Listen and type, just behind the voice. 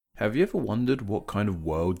Have you ever wondered what kind of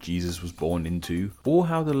world Jesus was born into? Or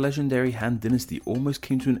how the legendary Han Dynasty almost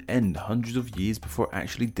came to an end hundreds of years before it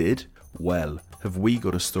actually did? Well, have we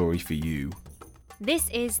got a story for you? This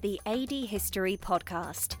is the AD History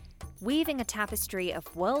Podcast, weaving a tapestry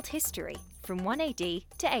of world history from 1AD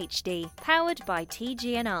to HD, powered by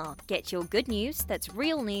TGNR. Get your good news that's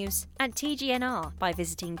real news at TGNR by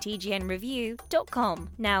visiting tgnreview.com.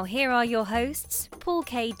 Now here are your hosts, Paul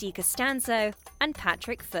K. DiCostanzo and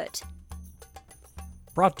Patrick Foote.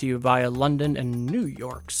 Brought to you via London and New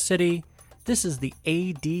York City, this is the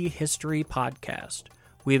AD History Podcast,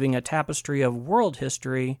 weaving a tapestry of world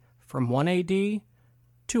history from 1AD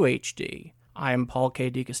to HD. I am Paul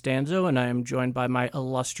K. DiCostanzo, and I am joined by my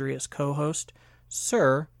illustrious co-host,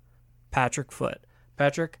 Sir Patrick Foote.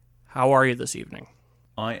 Patrick, how are you this evening?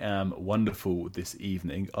 I am wonderful this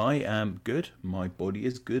evening. I am good. My body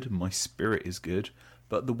is good. My spirit is good.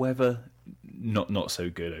 But the weather, not so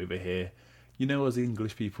good over here. You know, as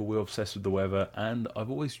English people, we're obsessed with the weather, and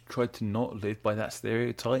I've always tried to not live by that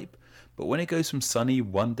stereotype. But when it goes from sunny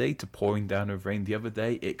one day to pouring down with rain the other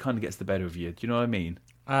day, it kind of gets the better of you. Do you know what I mean?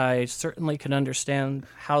 I certainly can understand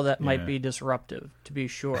how that might be disruptive, to be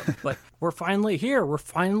sure. But we're finally here. We're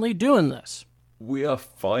finally doing this. We are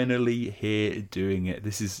finally here doing it.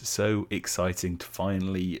 This is so exciting to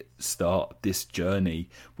finally start this journey.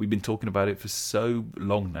 We've been talking about it for so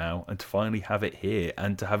long now, and to finally have it here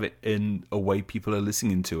and to have it in a way people are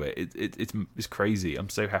listening to it, it's crazy. I'm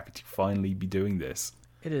so happy to finally be doing this.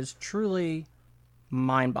 It is truly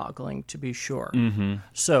mind-boggling, to be sure.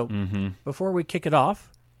 So, before we kick it off,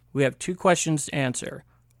 we have two questions to answer.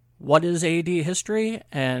 What is AD history,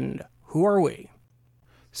 and who are we?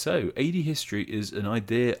 So, AD history is an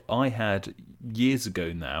idea I had years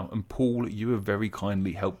ago now, and Paul, you have very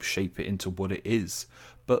kindly helped shape it into what it is.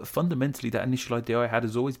 But fundamentally, that initial idea I had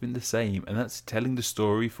has always been the same, and that's telling the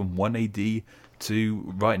story from 1AD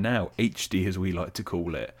to right now, HD as we like to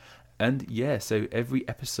call it. And yeah, so every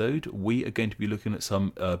episode we are going to be looking at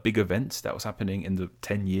some big events that was happening in the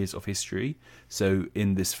 10 years of history. So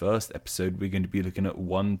in this first episode, we're going to be looking at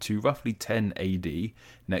 1 to roughly 10 AD,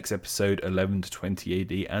 next episode 11 to 20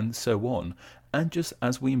 AD, and so on. And just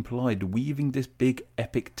as we implied, weaving this big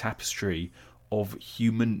epic tapestry of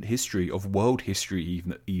human history, of world history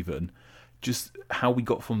even. Just how we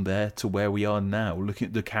got from there to where we are now, looking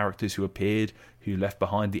at the characters who appeared, who left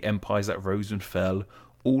behind, the empires that rose and fell,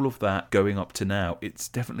 all of that going up to now. It's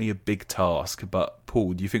definitely a big task, but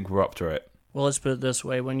Paul, do you think we're up to it? Well, let's put it this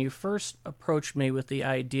way. When you first approached me with the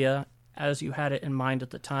idea, as you had it in mind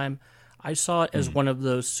at the time, I saw it as one of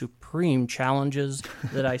those supreme challenges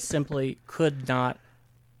that I simply could not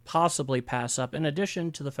possibly pass up, in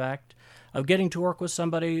addition to the fact of getting to work with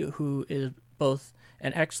somebody who is both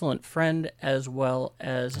an excellent friend as well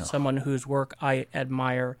as someone whose work I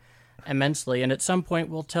admire immensely. And at some point,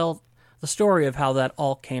 we'll tell the story of how that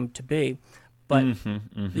all came to be. But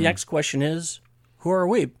the next question is, who are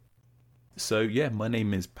we? So yeah, my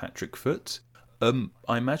name is Patrick Foote.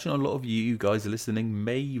 I imagine a lot of you guys listening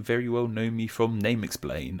may very well know me from Name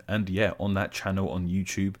Explain. And yeah, on that channel on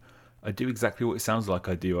YouTube, I do exactly what it sounds like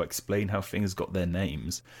I do. I explain how things got their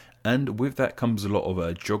names. And with that comes a lot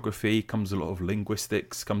of geography, comes a lot of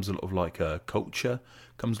linguistics, comes a lot of culture,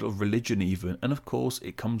 comes a lot of religion even. And of course,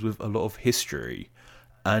 it comes with a lot of history.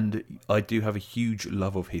 And I do have a huge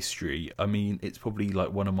love of history. I mean, it's probably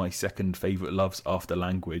like one of my second favourite loves after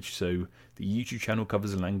language. So the YouTube channel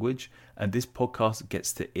covers language, and this podcast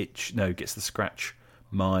gets to scratch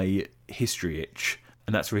my history itch.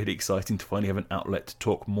 And that's really exciting to finally have an outlet to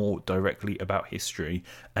talk more directly about history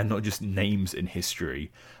and not just names in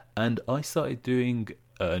history. And I started doing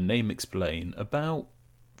Name Explain about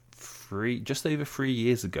just over 3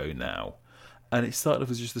 years ago now. And it started off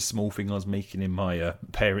as just a small thing I was making in my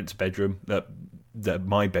parents' bedroom,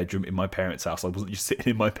 my bedroom in my parents' house. I wasn't just sitting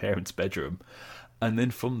in my parents' bedroom. And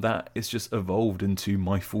then from that, it's just evolved into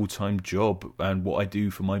my full-time job and what I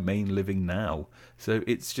do for my main living now. So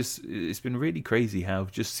it's been really crazy how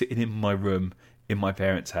just sitting in my room in my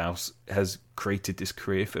parents' house has created this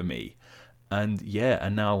career for me. And yeah,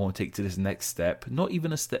 and now I want to take to this next step, not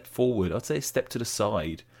even a step forward, I'd say a step to the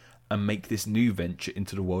side, and make this new venture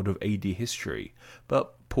into the world of AD history.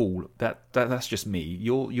 But Paul, that's just me.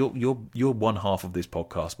 You're one half of this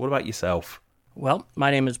podcast. What about yourself? Well,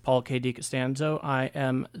 my name is Paul K. DiCostanzo. I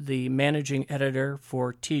am the managing editor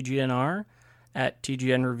for TGNR at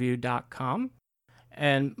tgnreview.com.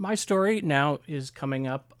 And my story now is coming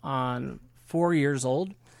up on 4 years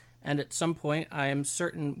old. And at some point, I am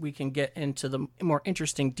certain we can get into the more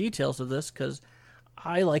interesting details of this, because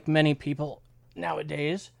I, like many people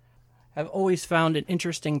nowadays, have always found an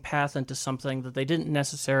interesting path into something that they didn't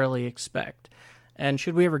necessarily expect. And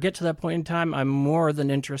should we ever get to that point in time, I'm more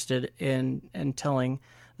than interested in telling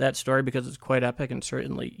that story because it's quite epic, and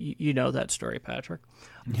certainly you know that story, Patrick.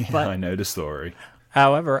 Yeah, But I know the story.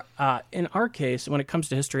 however, in our case, when it comes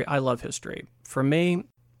to history, I love history. For me,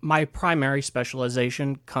 my primary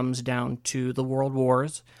specialization comes down to the World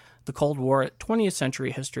Wars, the Cold War, 20th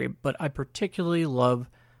century history, but I particularly love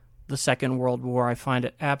the Second World War. I find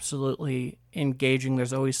it absolutely engaging.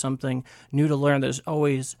 There's always something new to learn. There's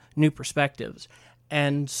always new perspectives.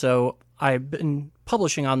 And so I've been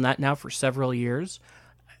publishing on that now for several years,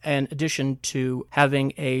 in addition to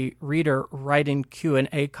having a reader writing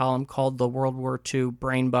Q&A column called the World War II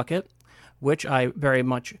Brain Bucket, which I very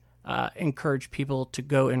much encourage people to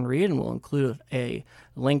go and read, and we'll include a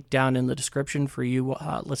link down in the description for you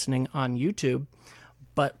listening on YouTube.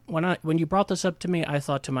 But when you brought this up to me, I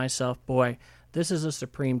thought to myself, boy, this is a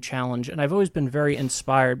supreme challenge. And I've always been very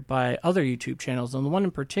inspired by other YouTube channels. And the one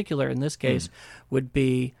in particular in this case would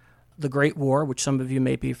be The Great War, which some of you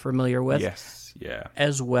may be familiar with. Yes, yeah.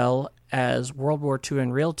 As well as World War II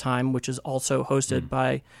in Real Time, which is also hosted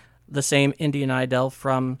by the same Indian Idol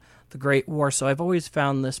from The Great War. So I've always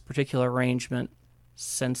found this particular arrangement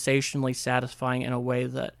sensationally satisfying in a way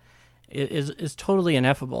that is totally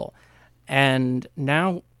ineffable. And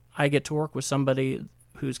now I get to work with somebody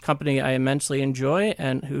whose company I immensely enjoy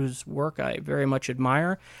and whose work I very much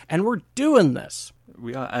admire. And we're doing this.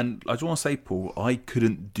 We are, and I just want to say, Paul, I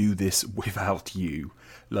couldn't do this without you.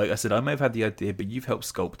 Like I said, I may have had the idea, but you've helped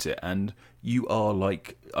sculpt it, and you are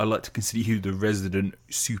I like to consider you the resident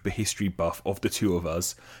super history buff of the two of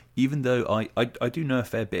us. Even though I do know a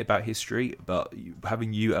fair bit about history, but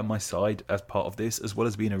having you at my side as part of this, as well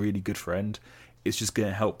as being a really good friend, it's just going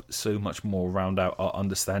to help so much more round out our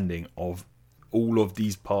understanding of all of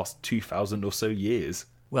these past 2,000 or so years.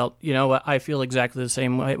 Well, you know what? I feel exactly the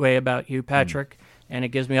same way about you, Patrick, and it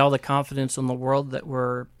gives me all the confidence in the world that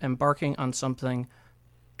we're embarking on something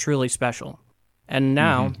truly special. And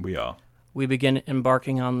now we begin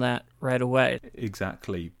embarking on that right away.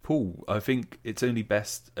 Exactly. Paul, I think it's only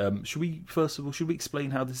best, should we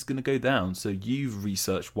explain how this is going to go down? So you've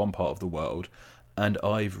researched one part of the world, and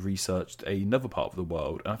I've researched another part of the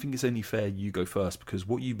world, and I think it's only fair you go first, because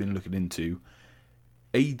what you've been looking into,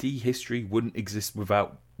 AD history wouldn't exist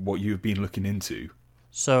without what you've been looking into.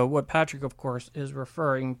 So what Patrick, of course, is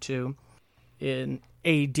referring to in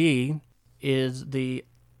AD is the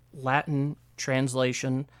Latin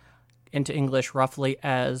translation into English roughly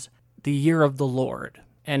as the year of the Lord.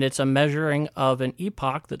 And it's a measuring of an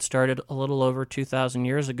epoch that started a little over 2,000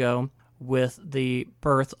 years ago with the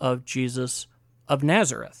birth of Jesus of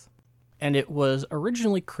Nazareth. And it was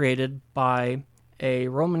originally created by a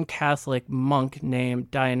Roman Catholic monk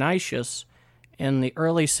named Dionysius in the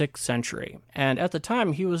early 6th century. And at the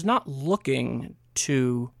time, he was not looking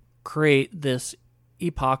to create this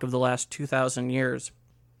epoch of the last 2,000 years.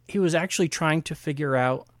 He was actually trying to figure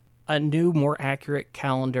out a new, more accurate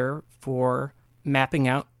calendar for mapping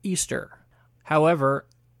out Easter. However,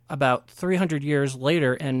 about 300 years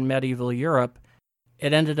later in medieval Europe,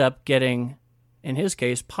 it ended up getting, in his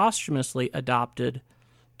case, posthumously adopted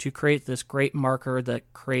to create this great marker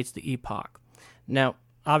that creates the epoch. Now,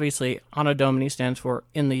 obviously, Anno Domini stands for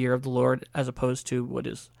in the year of the Lord, as opposed to what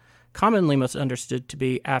is commonly misunderstood to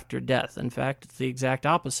be after death. In fact, it's the exact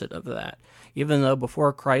opposite of that. Even though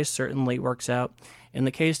before Christ certainly works out, in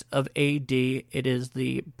the case of AD, it is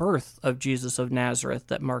the birth of Jesus of Nazareth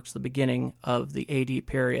that marks the beginning of the AD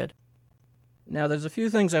period. Now, there's a few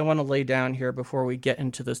things I want to lay down here before we get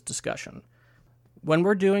into this discussion. When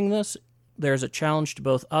we're doing this, there's a challenge to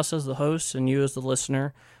both us as the hosts and you as the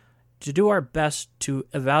listener to do our best to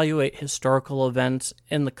evaluate historical events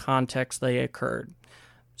in the context they occurred.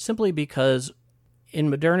 Simply because in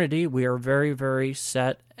modernity, we are very, very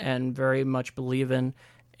set and very much believe in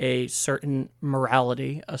a certain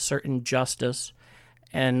morality, a certain justice,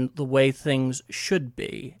 and the way things should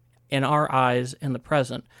be in our eyes in the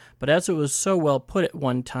present. But as it was so well put at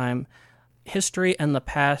one time, history and the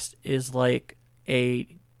past is like a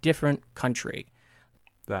different country.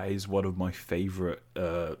 That is one of my favorite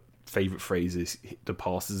phrases. The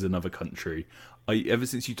past is another country. Ever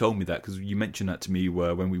since you told me that, because you mentioned that to me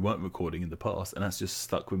when we weren't recording in the past, and that's just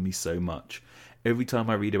stuck with me so much. Every time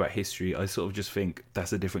I read about history, I sort of just think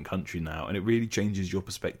that's a different country now, and it really changes your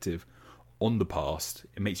perspective on the past.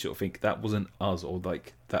 It makes you sort of think that wasn't us, or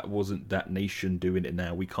like that wasn't that nation doing it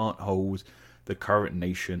now. We can't hold the current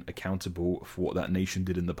nation accountable for what that nation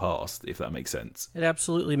did in the past, if that makes sense. It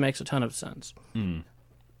absolutely makes a ton of sense.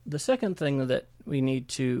 The second thing that we need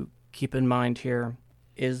to keep in mind here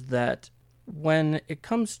is that when it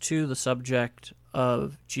comes to the subject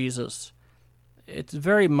of Jesus, it's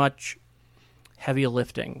very much heavy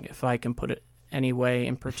lifting, if I can put it any way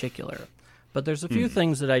in particular. But there's a few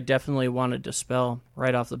things that I definitely want to dispel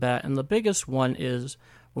right off the bat. And the biggest one is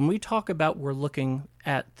when we talk about we're looking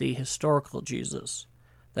at the historical Jesus,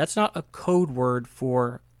 that's not a code word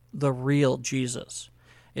for the real Jesus.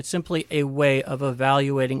 It's simply a way of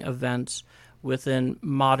evaluating events within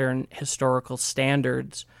modern historical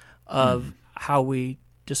standards of how we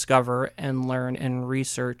discover and learn and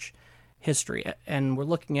research history. And we're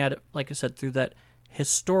looking at it, like I said, through that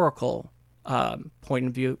historical point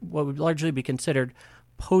of view, what would largely be considered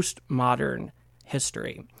postmodern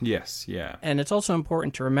history. Yes, yeah. And it's also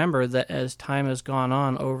important to remember that as time has gone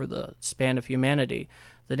on over the span of humanity,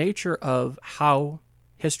 the nature of how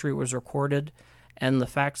history was recorded and the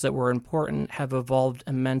facts that were important have evolved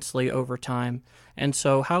immensely over time. And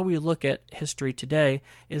so how we look at history today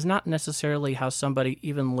is not necessarily how somebody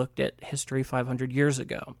even looked at history 500 years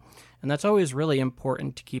ago. And that's always really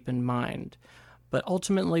important to keep in mind. But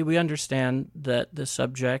ultimately, we understand that this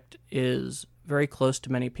subject is very close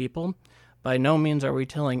to many people. By no means are we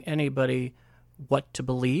telling anybody what to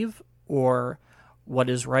believe or what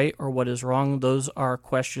is right or what is wrong. Those are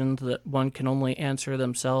questions that one can only answer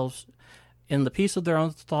themselves in the peace of their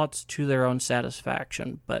own thoughts to their own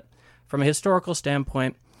satisfaction. But from a historical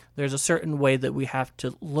standpoint, there's a certain way that we have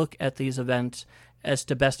to look at these events as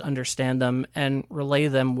to best understand them and relay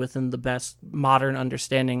them within the best modern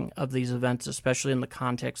understanding of these events, especially in the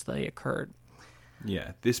context they occurred.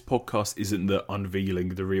 Yeah, this podcast isn't the Unveiling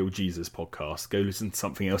the Real Jesus podcast. Go listen to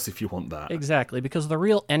something else if you want that. Exactly, because the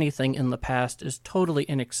real anything in the past is totally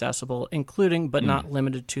inaccessible, including but not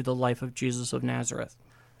limited to the life of Jesus of Nazareth.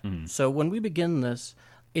 So when we begin this,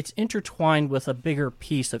 it's intertwined with a bigger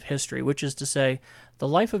piece of history, which is to say, the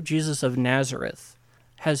life of Jesus of Nazareth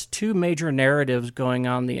has two major narratives going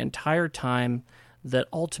on the entire time that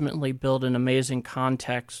ultimately build an amazing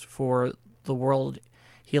context for the world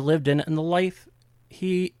he lived in and the life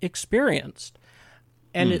he experienced.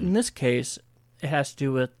 And in this case, it has to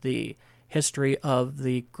do with the history of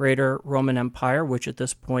the greater Roman Empire, which at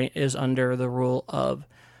this point is under the rule of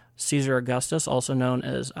Caesar Augustus, also known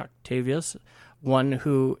as Octavius, one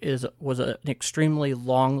who was an extremely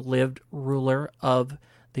long-lived ruler of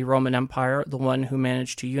the Roman Empire, the one who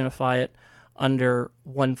managed to unify it under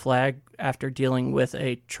one flag after dealing with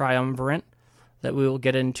a triumvirate that we will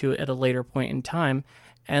get into at a later point in time.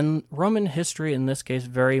 And Roman history in this case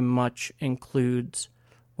very much includes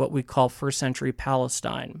what we call first century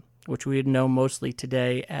Palestine, which we know mostly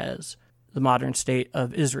today as the modern state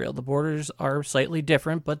of Israel. The borders are slightly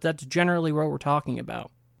different, but that's generally what we're talking about.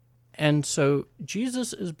 And so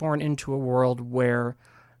Jesus is born into a world where,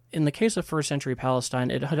 in the case of first century Palestine,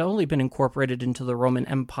 it had only been incorporated into the Roman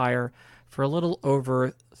Empire for a little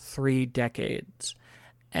over 3 decades.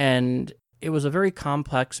 And it was a very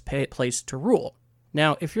complex place to rule.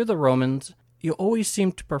 Now, if you're the Romans, you always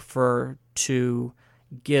seem to prefer to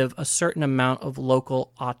give a certain amount of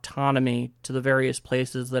local autonomy to the various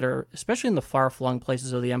places that are, especially in the far-flung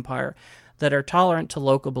places of the empire, that are tolerant to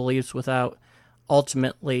local beliefs without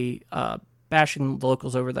ultimately bashing the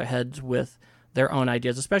locals over their heads with their own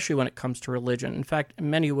ideas, especially when it comes to religion. In fact, in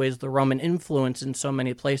many ways, the Roman influence in so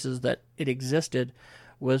many places that it existed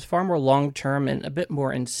was far more long-term and a bit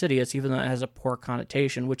more insidious, even though it has a poor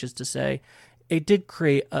connotation, which is to say, it did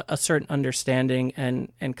create a certain understanding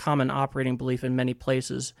and common operating belief in many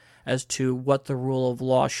places as to what the rule of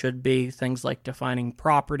law should be, things like defining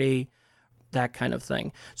property, that kind of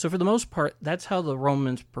thing. So for the most part, that's how the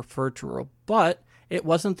Romans preferred to rule. But it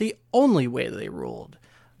wasn't the only way they ruled.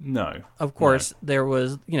 No. Of course, there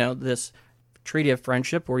was, this treaty of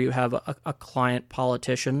friendship where you have a client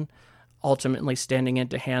politician ultimately standing in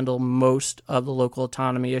to handle most of the local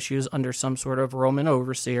autonomy issues under some sort of Roman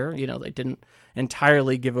overseer. They didn't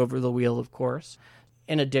entirely give over the wheel, of course.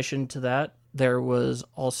 In addition to that, there was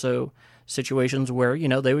also situations where,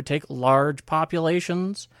 they would take large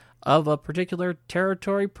populations of a particular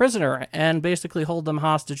territory prisoner and basically hold them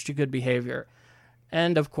hostage to good behavior.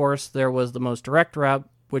 And, of course, there was the most direct route,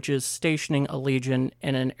 which is stationing a legion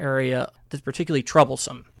in an area that's particularly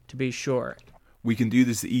troublesome, to be sure. We can do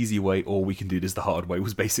this the easy way, or we can do this the hard way,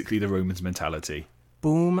 was basically the Romans' mentality.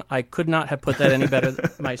 Boom. I could not have put that any better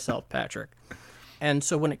myself, Patrick. And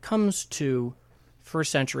so when it comes to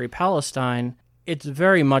first century Palestine, it's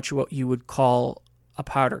very much what you would call a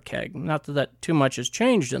powder keg. Not that too much has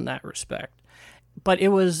changed in that respect. But it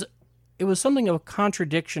was something of a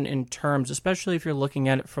contradiction in terms, especially if you're looking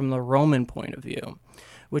at it from the Roman point of view,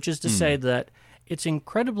 which is to say that it's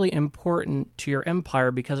incredibly important to your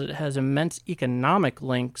empire because it has immense economic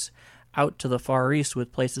links out to the Far East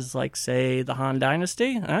with places like, say, the Han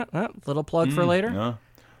Dynasty. Little plug for later. Yeah.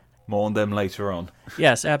 More on them later on.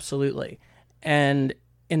 Yes, absolutely. And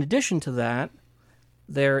in addition to that,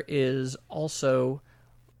 there is also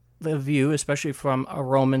the view, especially from a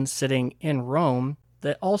Roman sitting in Rome,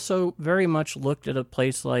 that also very much looked at a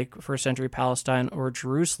place like first century Palestine or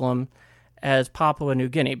Jerusalem as Papua New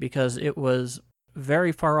Guinea, because it was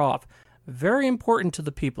very far off. Very important to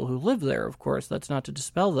the people who live there, of course. That's not to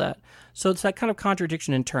dispel that. So it's that kind of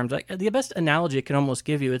contradiction in terms. The best analogy I can almost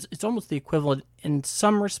give you, it's almost the equivalent in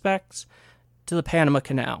some respects to the Panama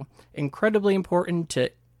Canal. Incredibly important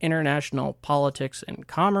to international politics and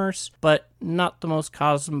commerce, but not the most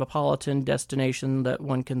cosmopolitan destination that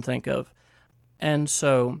one can think of. And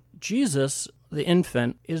so Jesus, the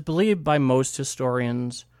infant, is believed by most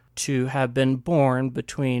historians to have been born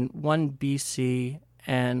between 1 BC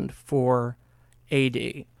and 4 AD.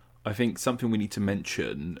 I think something we need to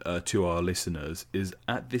mention to our listeners is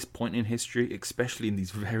at this point in history, especially in these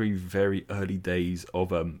very, very early days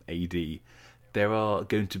of AD, there are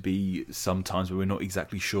going to be some times where we're not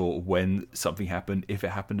exactly sure when something happened, if it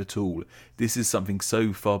happened at all. This is something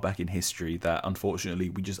so far back in history that unfortunately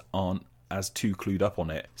we just aren't as too clued up on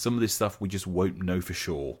it. Some of this stuff we just won't know for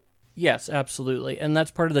sure. Yes, absolutely. And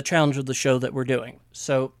that's part of the challenge of the show that we're doing.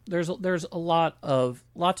 So there's a lot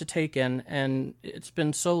to take in, and it's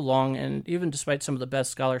been so long, and even despite some of the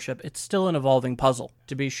best scholarship, it's still an evolving puzzle,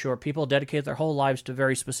 to be sure. People dedicate their whole lives to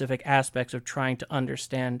very specific aspects of trying to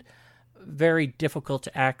understand very difficult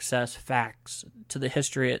to access facts to the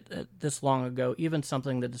history at this long ago, even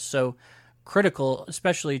something that is so critical,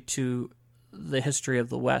 especially to the history of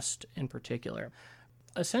the West in particular.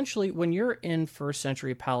 Essentially, when you're in first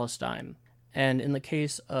century Palestine, and in the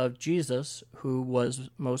case of Jesus, who was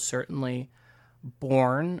most certainly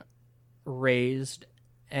born, raised,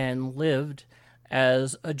 and lived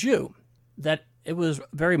as a Jew, that it was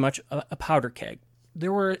very much a powder keg.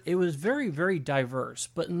 It was very, very diverse,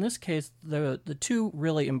 but in this case, the two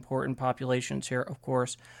really important populations here, of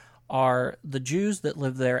course, are the Jews that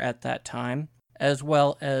lived there at that time, as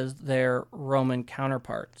well as their Roman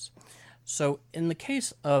counterparts. So in the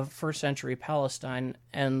case of first century Palestine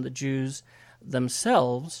and the Jews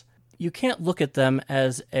themselves, you can't look at them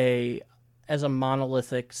as a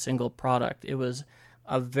monolithic single product. It was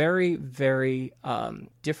a very, very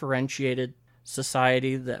differentiated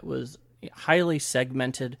society that was highly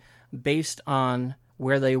segmented based on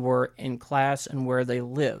where they were in class and where they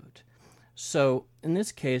lived. So in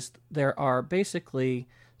this case, there are basically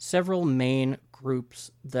several main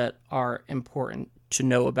groups that are important to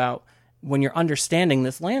know about when you're understanding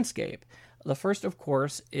this landscape. The first, of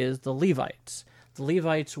course, is the Levites. The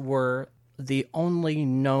Levites were the only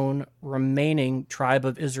known remaining tribe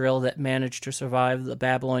of Israel that managed to survive the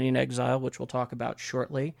Babylonian exile, which we'll talk about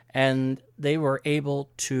shortly. And they were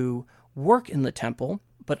able to work in the temple,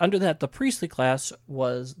 but under that, the priestly class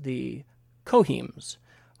was the Kohims,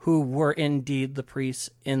 who were indeed the priests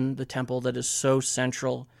in the temple that is so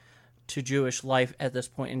central to Jewish life at this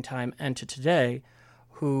point in time and to today,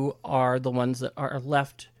 who are the ones that are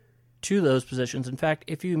left to those positions. In fact,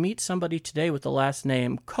 if you meet somebody today with the last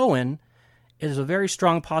name Cohen, it is a very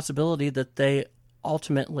strong possibility that they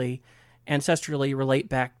ultimately ancestrally relate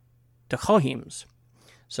back to Kohims.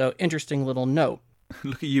 So, interesting little note.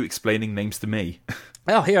 Look at you explaining names to me.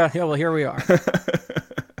 Oh, here we are.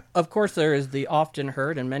 Of course, there is the often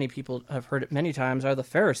heard, and many people have heard it many times, are the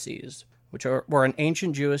Pharisees, which were an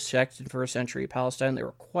ancient Jewish sect in first century Palestine. They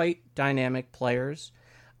were quite dynamic players.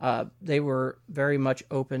 They were very much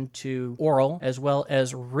open to oral as well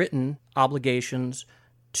as written obligations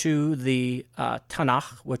to the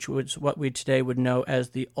Tanakh, which was what we today would know as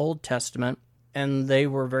the Old Testament, and they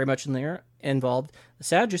were very much involved. The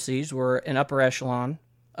Sadducees were an upper echelon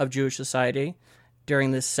of Jewish society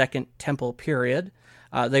during this Second Temple period.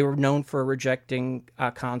 They were known for rejecting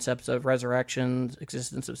concepts of resurrections,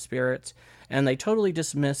 existence of spirits, and they totally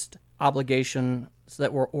dismissed obligations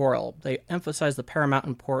that were oral. They emphasized the paramount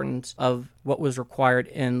importance of what was required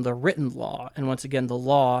in the written law. And once again, the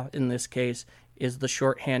law in this case is the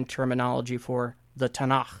shorthand terminology for the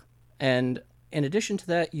Tanakh. And in addition to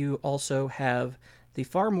that, you also have the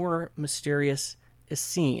far more mysterious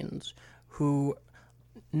Essenes, who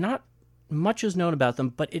not much is known about them,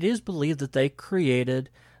 but it is believed that they created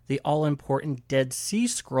the all-important Dead Sea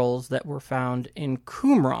Scrolls that were found in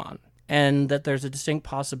Qumran, and that there's a distinct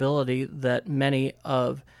possibility that many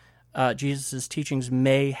of Jesus' teachings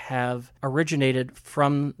may have originated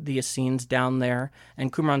from the Essenes down there,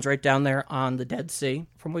 and Qumran's right down there on the Dead Sea.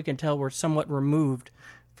 From what we can tell, we're somewhat removed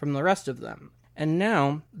from the rest of them. And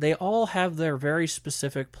now, they all have their very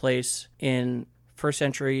specific place in first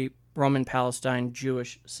century Roman Palestine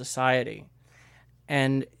Jewish society.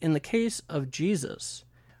 And in the case of Jesus,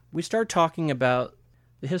 we start talking about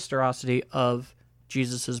the historicity of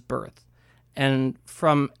Jesus' birth. And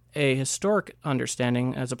from a historic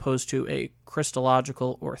understanding, as opposed to a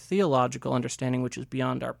Christological or theological understanding, which is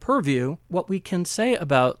beyond our purview, what we can say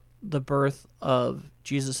about the birth of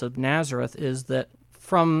Jesus of Nazareth is that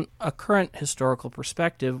from a current historical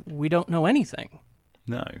perspective, we don't know anything.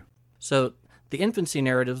 No. So the infancy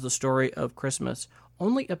narrative, the story of Christmas,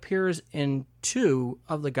 only appears in 2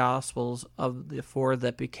 of the Gospels of the 4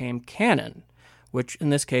 that became canon, which in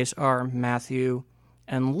this case are Matthew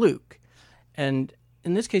and Luke. And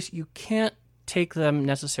in this case, you can't take them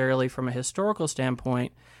necessarily from a historical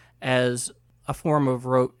standpoint as a form of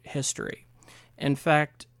rote history. In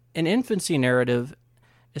fact, an infancy narrative,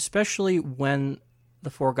 especially when the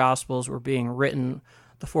 4 Gospels were being written,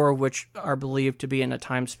 the 4 of which are believed to be in a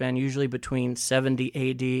time span usually between 70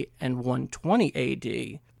 AD and 120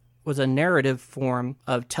 AD, was a narrative form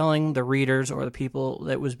of telling the readers or the people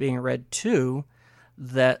that was being read to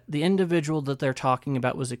that the individual that they're talking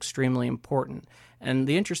about was extremely important. And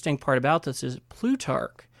the interesting part about this is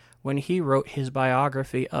Plutarch, when he wrote his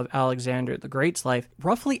biography of Alexander the Great's life,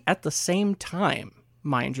 roughly at the same time,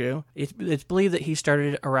 mind you. It's believed that he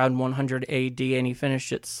started around 100 AD and he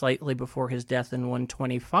finished it slightly before his death in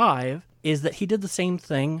 125, is that he did the same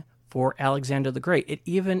thing for Alexander the Great. It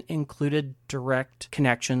even included direct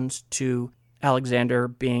connections to Alexander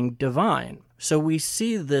being divine. So we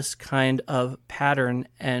see this kind of pattern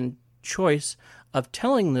and choice of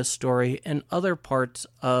telling this story in other parts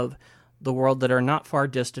of the world that are not far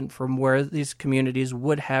distant from where these communities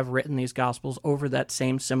would have written these Gospels over that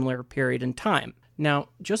same similar period in time. Now,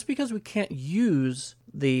 just because we can't use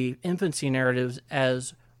the infancy narratives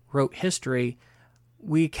as rote history,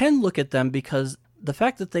 we can look at them because the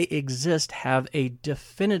fact that they exist have a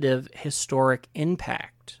definitive historic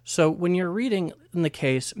impact. So when you're reading, in the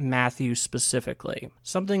case, Matthew specifically,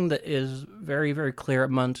 something that is very, very clear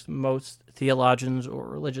amongst most theologians or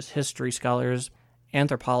religious history scholars,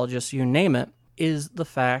 anthropologists, you name it, is the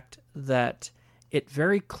fact that it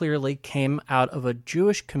very clearly came out of a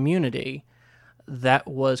Jewish community that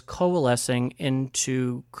was coalescing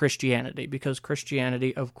into Christianity, because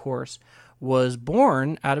Christianity, of course, was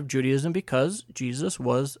born out of Judaism because Jesus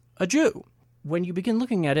was a Jew. When you begin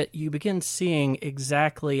looking at it, you begin seeing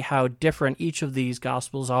exactly how different each of these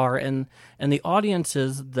Gospels are and the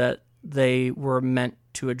audiences that they were meant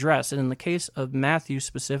to address. And in the case of Matthew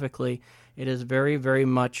specifically, it is very, very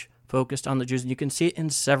much focused on the Jews, and you can see it in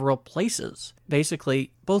several places.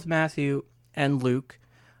 Basically, both Matthew and Luke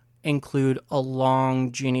include a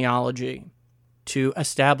long genealogy to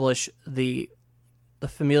establish the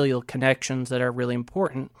familial connections that are really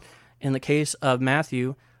important. In the case of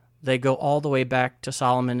Matthew, they go all the way back to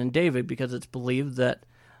Solomon and David because it's believed that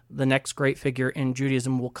the next great figure in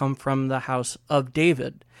Judaism will come from the house of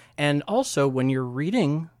David. And also, when you're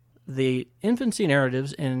reading the infancy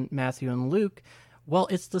narratives in Matthew and Luke, well,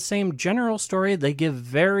 it's the same general story. They give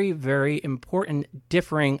very, very important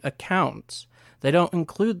differing accounts. They don't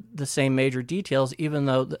include the same major details, even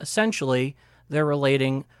though essentially they're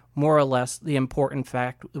relating more or less the important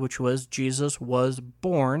fact, which was Jesus was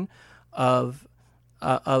born of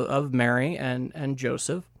Mary and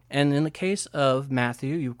Joseph. And in the case of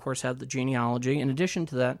Matthew, you of course have the genealogy. In addition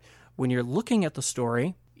to that, when you're looking at the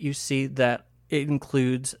story, you see that it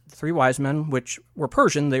includes 3 wise men, which were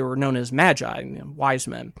Persian. They were known as magi, wise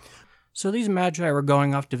men. So these magi were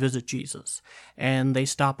going off to visit Jesus, and they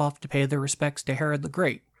stop off to pay their respects to Herod the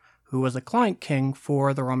Great, who was a client king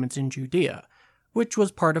for the Romans in Judea, which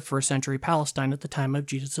was part of first century Palestine at the time of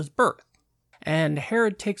Jesus' birth. And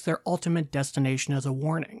Herod takes their ultimate destination as a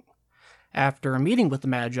warning. After a meeting with the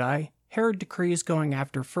Magi, Herod decrees going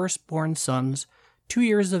after firstborn sons 2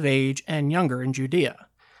 years of age and younger in Judea.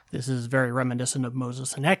 This is very reminiscent of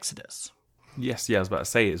Moses in Exodus. Yes, I was about to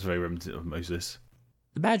say it's very reminiscent of Moses.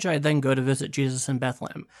 The Magi then go to visit Jesus in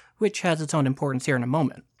Bethlehem, which has its own importance here in a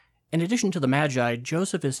moment. In addition to the Magi,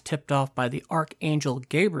 Joseph is tipped off by the Archangel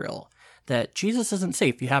Gabriel that Jesus isn't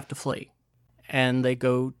safe, you have to flee. And they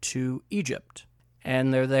go to Egypt.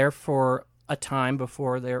 And they're there for a time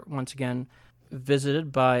before they're once again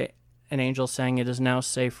visited by an angel saying it is now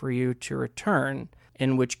safe for you to return,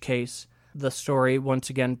 in which case the story once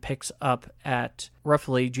again picks up at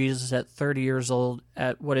roughly Jesus at 30 years old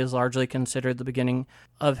at what is largely considered the beginning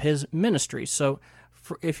of his ministry. So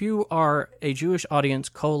if you are a Jewish audience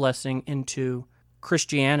coalescing into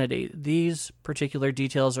Christianity, these particular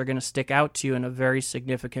details are going to stick out to you in a very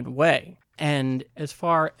significant way. And as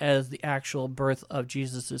far as the actual birth of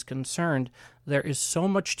Jesus is concerned, there is so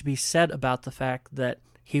much to be said about the fact that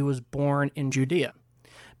he was born in Judea.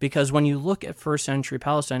 Because when you look at first century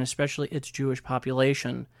Palestine, especially its Jewish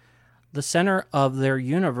population, the center of their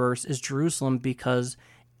universe is Jerusalem because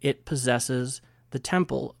it possesses the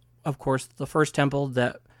temple. Of course, the first temple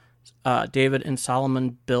that David and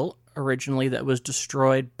Solomon built originally that was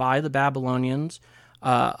destroyed by the Babylonians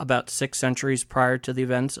about 6 centuries prior to the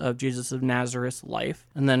events of Jesus of Nazareth's life,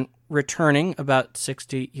 and then returning about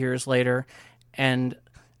 60 years later, and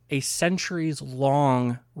a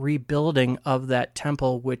centuries-long rebuilding of that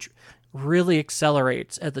temple, which really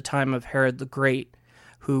accelerates at the time of Herod the Great,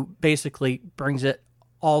 who basically brings it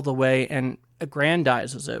all the way and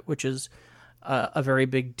aggrandizes it, which is a very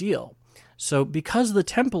big deal. So because the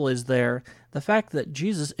temple is there, the fact that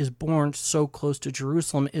Jesus is born so close to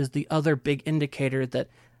Jerusalem is the other big indicator that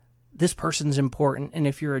this person's important. And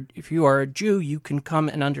if you are a Jew, you can come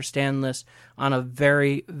and understand this on a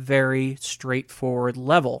very, very straightforward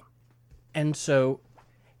level. And so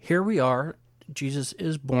here we are, Jesus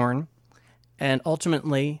is born, and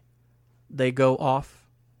ultimately they go off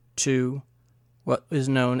to what is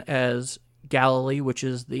known as Galilee, which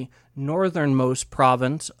is the northernmost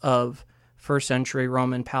province of first century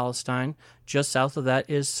Roman Palestine. Just south of that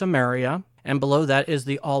is Samaria, and below that is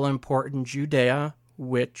the all-important Judea,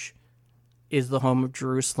 which is the home of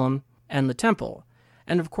Jerusalem and the temple.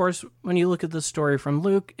 And of course, when you look at the story from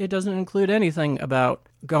Luke, it doesn't include anything about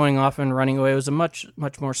going off and running away. It was a much,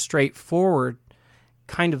 much more straightforward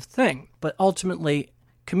kind of thing, but ultimately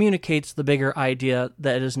communicates the bigger idea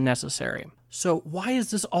that is necessary. So why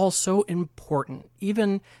is this all so important,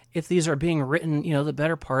 even if these are being written, the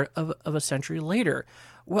better part of a century later?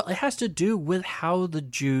 Well, it has to do with how the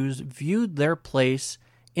Jews viewed their place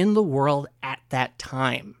in the world at that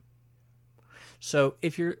time. So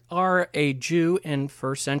if you are a Jew in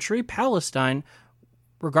first century Palestine,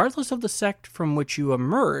 regardless of the sect from which you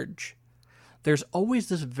emerge, there's always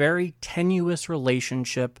this very tenuous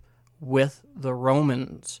relationship with the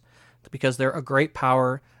Romans, because they're a great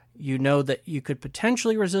power. You know that you could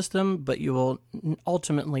potentially resist them, but you will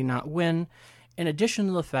ultimately not win. In addition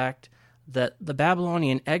to the fact that the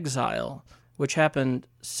Babylonian exile, which happened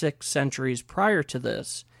 6 centuries prior to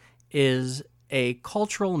this, is a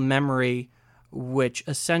cultural memory which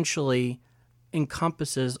essentially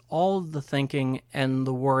encompasses all of the thinking and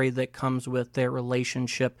the worry that comes with their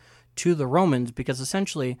relationship to the Romans, because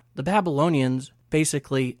essentially the Babylonians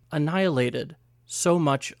basically annihilated so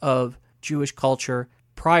much of Jewish culture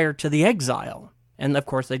prior to the exile. And of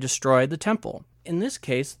course, they destroyed the temple. In this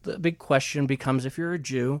case, the big question becomes, if you're a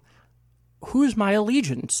Jew, who is my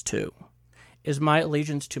allegiance to? Is my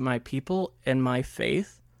allegiance to my people and my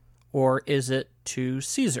faith, or is it to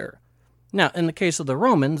Caesar? Now, in the case of the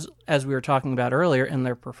Romans, as we were talking about earlier, in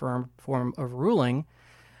their preferred form of ruling,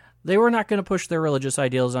 they were not going to push their religious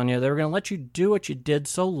ideals on you. They were going to let you do what you did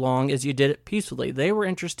so long as you did it peacefully. They were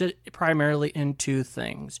interested primarily in 2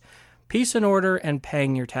 things: peace and order, and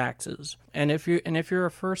paying your taxes. And if you're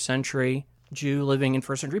a first century Jew living in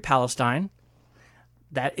first century Palestine,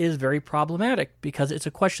 that is very problematic, because it's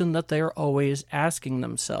a question that they are always asking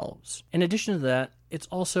themselves. In addition to that, it's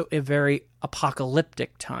also a very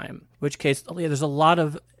apocalyptic time, in which case there's a lot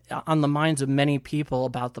of on the minds of many people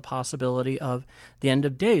about the possibility of the end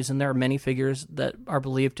of days. And there are many figures that are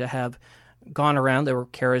believed to have gone around. They were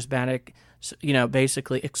charismatic,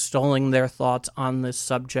 basically extolling their thoughts on this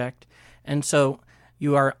subject. And so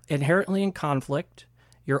you are inherently in conflict.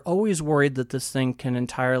 You're always worried that this thing can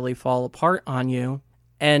entirely fall apart on you.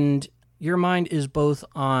 And your mind is both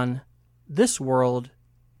on this world,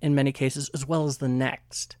 in many cases, as well as the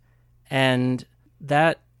next. And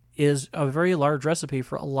that is a very large recipe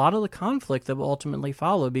for a lot of the conflict that will ultimately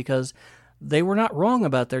follow, because they were not wrong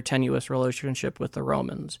about their tenuous relationship with the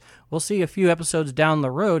Romans. We'll see a few episodes down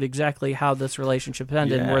the road exactly how this relationship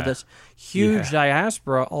ended, where this huge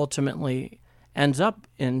diaspora ultimately ends up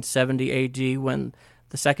in 70 AD, when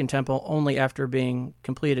the Second Temple, only after being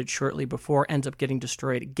completed shortly before, ends up getting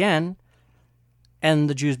destroyed again, and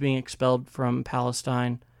the Jews being expelled from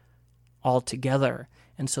Palestine altogether.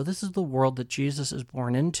 And so this is the world that Jesus is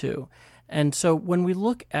born into. And so when we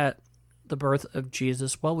look at the birth of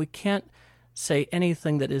Jesus, well, we can't say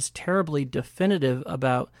anything that is terribly definitive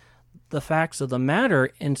about the facts of the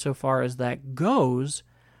matter insofar as that goes.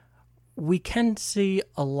 We can see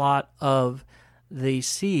a lot of the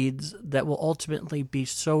seeds that will ultimately be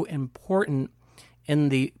so important in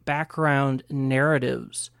the background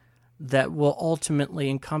narratives that will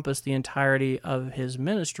ultimately encompass the entirety of his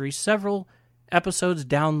ministry several episodes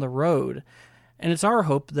down the road. And it's our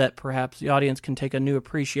hope that perhaps the audience can take a new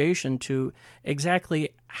appreciation to exactly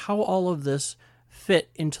how all of this fit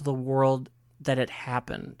into the world that it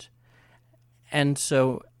happened. And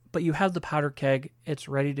so, but you have the powder keg, it's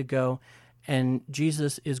ready to go, and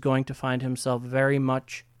Jesus is going to find himself very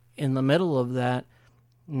much in the middle of that,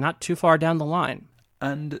 not too far down the line.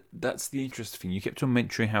 And that's the interesting thing. You kept on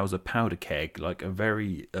mentioning how it was a powder keg, like a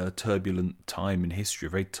very turbulent time in history, a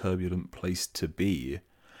very turbulent place to be.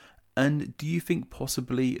 And do you think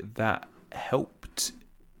possibly that helped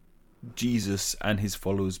Jesus and his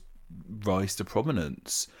followers rise to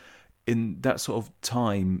prominence? In that sort of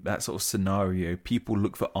time, that sort of scenario, people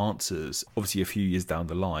look for answers. Obviously, a few years down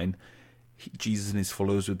the line, Jesus and his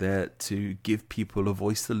followers were there to give people a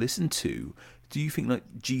voice to listen to. Do you think like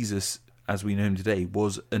Jesus, as we know him today,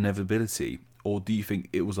 was inevitability? Or do you think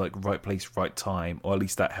it was like right place, right time? Or at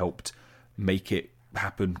least that helped make it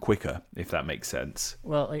happen quicker, if that makes sense?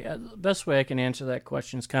 Well, the best way I can answer that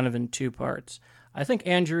question is kind of in two parts. I think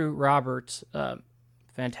Andrew Roberts,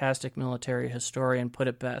 fantastic military historian, put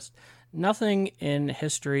it best. Nothing in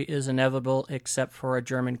history is inevitable except for a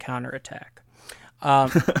German counterattack.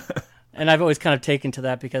 And I've always kind of taken to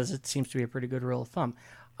that because it seems to be a pretty good rule of thumb.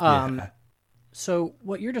 So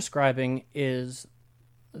what you're describing is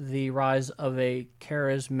the rise of a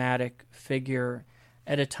charismatic figure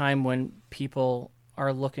at a time when people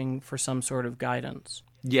are looking for some sort of guidance.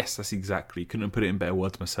 Yes, that's exactly. Couldn't have put it in better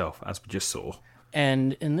words myself, as we just saw.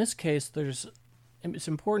 And in this case, it's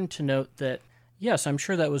important to note that, yes, I'm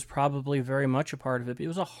sure that was probably very much a part of it, but it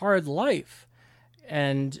was a hard life.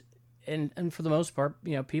 And for the most part,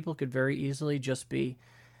 people could very easily just be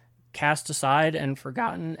cast aside and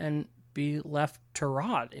forgotten and be left to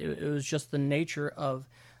rot. It was just the nature of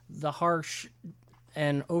the harsh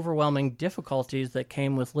and overwhelming difficulties that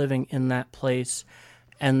came with living in that place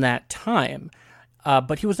and that time.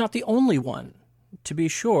 But he was not the only one, to be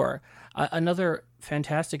sure. Another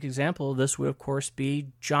fantastic example of this would, of course, be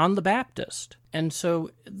John the Baptist. And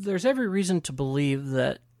so there's every reason to believe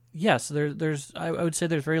that, yes, I would say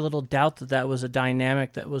there's very little doubt that was a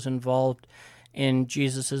dynamic that was involved in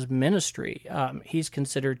Jesus's ministry. He's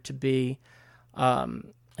considered to be,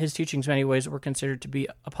 his teachings in many ways were considered to be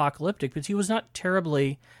apocalyptic, but he was not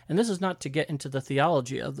terribly, and this is not to get into the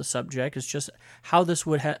theology of the subject, it's just how this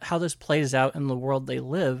how this plays out in the world they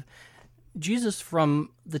live. Jesus,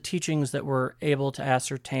 from the teachings that we're able to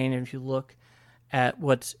ascertain, if you look at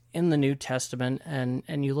what's in the New Testament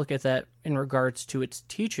and you look at that in regards to its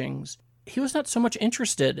teachings, he was not so much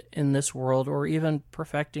interested in this world or even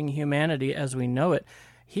perfecting humanity as we know it.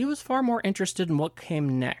 He was far more interested in what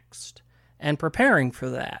came next and preparing for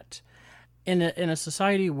that. In a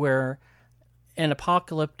society where an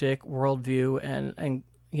apocalyptic worldview and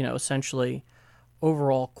essentially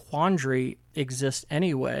overall quandary exists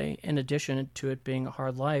anyway, in addition to it being a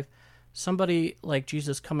hard life, somebody like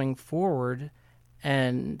Jesus coming forward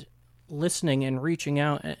and listening and reaching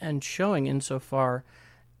out and showing, insofar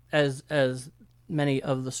as many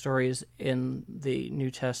of the stories in the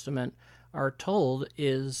New Testament are told,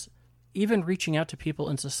 is even reaching out to people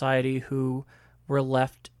in society who were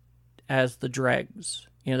left as the dregs.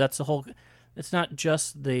 That's the whole, it's not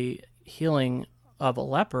just the healing of a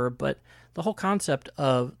leper, but the whole concept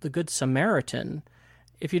of the Good Samaritan.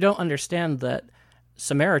 If you don't understand that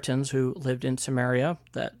Samaritans who lived in Samaria,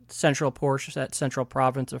 that central portion, that central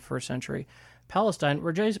province of first century Palestine,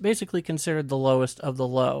 were basically considered the lowest of the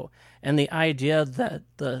low. And the idea that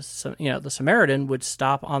the Samaritan would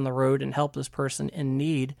stop on the road and help this person in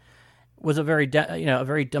need was a very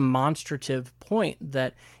demonstrative point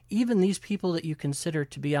that even these people that you consider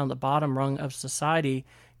to be on the bottom rung of society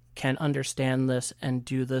can understand this and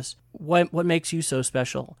do this. What makes you so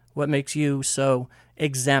special? What makes you so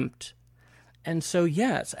exempt? And so,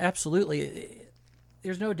 yes, absolutely.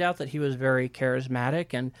 There's no doubt that he was very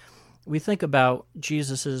charismatic, and we think about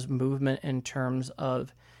Jesus's movement in terms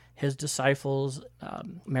of his disciples,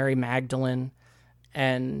 Mary Magdalene,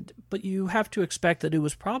 but you have to expect that it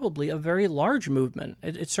was probably a very large movement.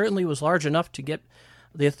 It certainly was large enough to get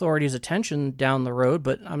the authorities' attention down the road,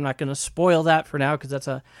 but I'm not going to spoil that for now because that's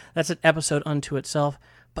an episode unto itself.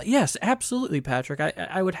 But yes, absolutely, Patrick,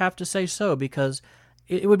 I would have to say so, because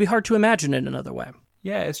it would be hard to imagine it another way.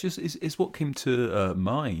 Yeah, it's what came to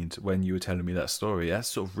mind when you were telling me that story. That's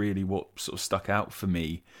sort of really what sort of stuck out for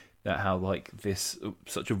me, that how like this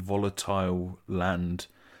such a volatile land.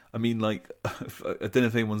 I mean, like, I don't know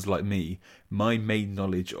if anyone's like me. My main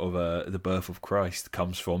knowledge of the birth of Christ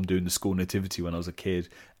comes from doing the school nativity when I was a kid.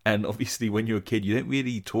 And obviously, when you're a kid, you don't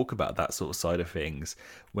really talk about that sort of side of things.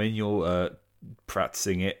 When you're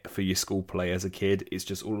practicing it for your school play as a kid. It's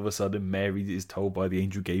just all of a sudden Mary is told by the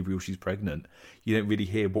angel Gabriel she's pregnant. You don't really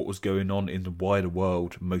hear what was going on in the wider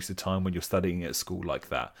world most of the time when you're studying at school like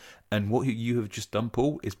that. And what you have just done,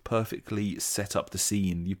 Paul, is perfectly set up the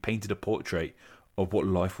scene. You painted a portrait of what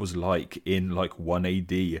life was like in like 1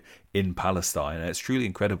 AD in Palestine. And it's truly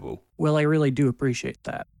incredible. Well, I really do appreciate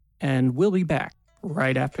that. And we'll be back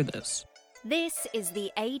right after this. This is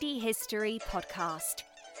the AD History Podcast.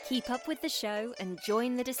 Keep up with the show and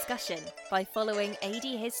join the discussion by following AD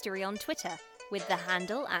History on Twitter with the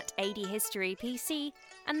handle @ADHistoryPC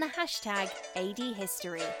and the hashtag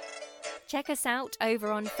ADHistory. Check us out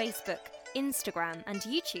over on Facebook, Instagram and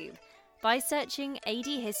YouTube by searching AD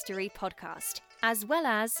History Podcast, as well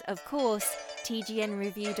as, of course,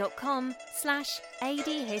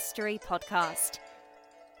 tgnreview.com/AD History Podcast.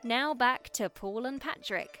 Now back to Paul and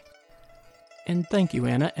Patrick. And thank you,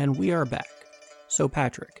 Anna, and we are back. So,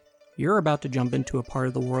 Patrick, you're about to jump into a part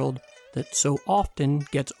of the world that so often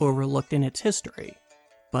gets overlooked in its history.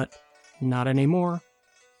 But not anymore.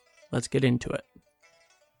 Let's get into it.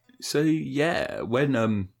 So, yeah,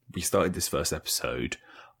 when we started this first episode,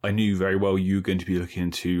 I knew very well you were going to be looking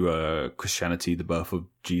into Christianity, the birth of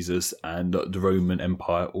Jesus, and the Roman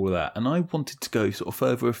Empire, all of that. And I wanted to go sort of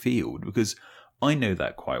further afield because I know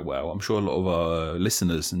that quite well. I'm sure a lot of our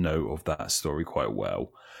listeners know of that story quite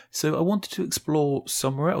well. So I wanted to explore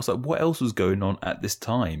somewhere else. Like, what else was going on at this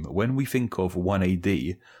time? When we think of 1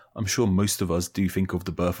 AD, I'm sure most of us do think of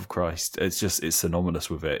the birth of Christ. It's synonymous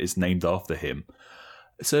with it. It's named after him.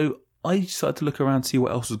 So I decided to look around to see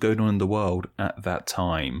what else was going on in the world at that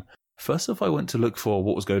time. First off, I went to look for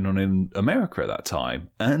what was going on in America at that time,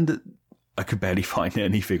 and I could barely find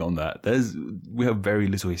anything on that. We have very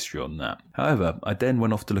little history on that. However, I then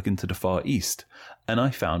went off to look into the Far East, and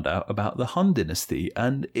I found out about the Han Dynasty,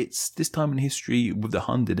 and it's this time in history with the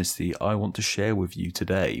Han Dynasty I want to share with you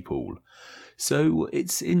today, Paul. So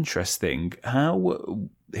it's interesting how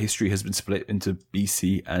history has been split into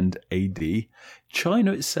BC and AD.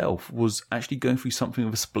 China itself was actually going through something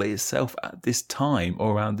of a split itself at this time,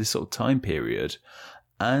 or around this sort of time period.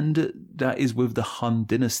 And that is with the Han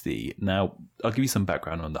Dynasty. Now, I'll give you some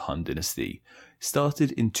background on the Han Dynasty.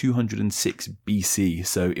 Started in 206 BC,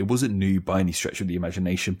 so it wasn't new by any stretch of the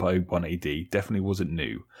imagination by 1 AD. Definitely wasn't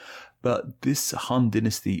new. But this Han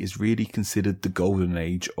Dynasty is really considered the golden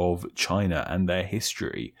age of China and their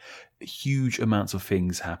history. Huge amounts of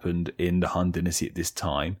things happened in the Han Dynasty at this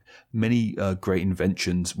time. Many great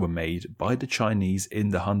inventions were made by the Chinese in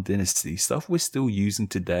the Han Dynasty, stuff we're still using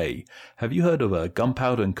today. Have you heard of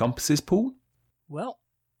gunpowder and compasses, Paul? Well,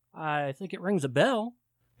 I think it rings a bell.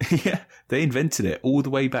 Yeah, they invented it all the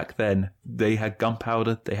way back then. They had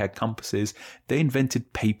gunpowder, they had compasses, they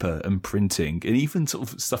invented paper and printing, and even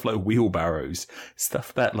sort of stuff like wheelbarrows.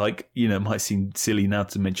 Stuff that, might seem silly now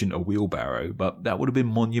to mention a wheelbarrow, but that would have been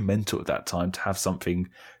monumental at that time to have something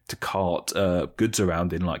to cart goods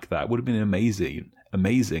around in like that. Would have been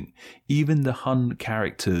amazing. Even the Han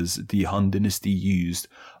characters the Han Dynasty used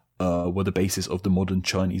were the basis of the modern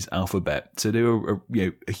Chinese alphabet. So they were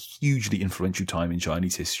a hugely influential time in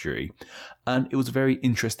Chinese history. And it was a very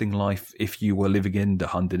interesting life if you were living in the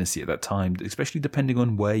Han Dynasty at that time, especially depending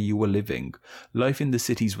on where you were living. Life in the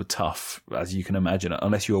cities were tough, as you can imagine,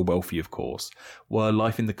 unless you were wealthy, of course. While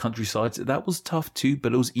life in the countryside, that was tough too,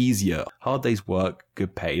 but it was easier. Hard day's work,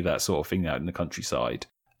 good pay, that sort of thing out in the countryside.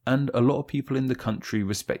 And a lot of people in the country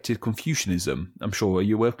respected Confucianism. I'm sure, are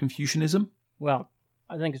you aware of Confucianism? Well,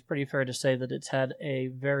 I think it's pretty fair to say that it's had a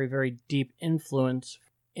very, very deep influence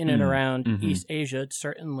in and around East Asia. It's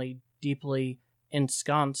certainly deeply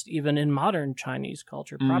ensconced, even in modern Chinese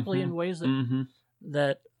culture, probably in ways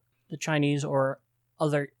that the Chinese or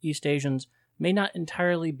other East Asians may not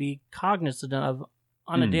entirely be cognizant of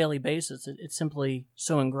on a daily basis. It's simply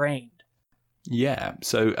so ingrained. Yeah,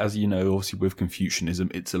 so as you know, obviously with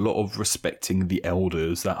Confucianism, it's a lot of respecting the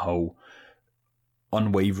elders, that whole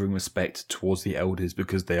unwavering respect towards the elders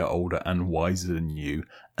because they are older and wiser than you.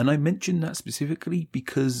 And I mention that specifically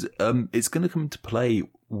because it's going to come into play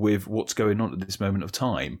with what's going on at this moment of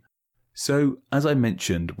time. So, as I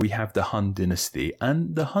mentioned, we have the Han Dynasty,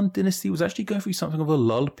 and the Han Dynasty was actually going through something of a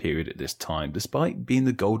lull period at this time. Despite being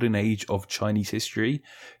the golden age of Chinese history,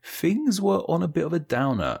 things were on a bit of a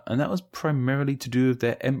downer, and that was primarily to do with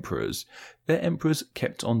their emperors. Their emperors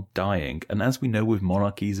kept on dying, and as we know with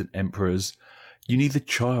monarchies and emperors, you need the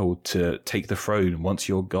child to take the throne once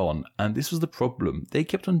you're gone, and this was the problem. They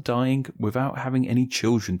kept on dying without having any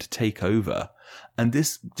children to take over, and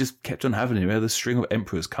this just kept on happening. We had a string of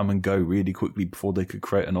emperors come and go really quickly before they could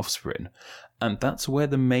create an offspring, and that's where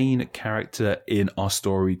the main character in our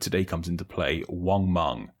story today comes into play, Wang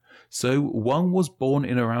Mang. So Wang was born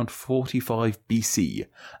in around 45 BC,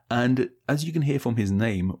 and as you can hear from his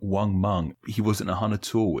name, Wang Mang, he wasn't a Han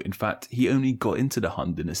at all. In fact, he only got into the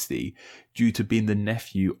Han dynasty due to being the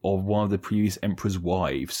nephew of one of the previous emperor's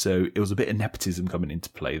wives, so it was a bit of nepotism coming into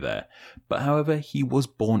play there. But however, he was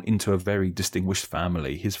born into a very distinguished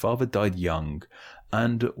family. His father died young,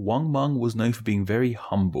 and Wang Mang was known for being very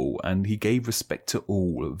humble, and he gave respect to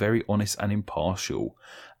all, very honest and impartial.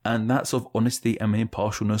 And that sort of honesty and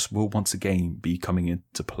impartialness will once again be coming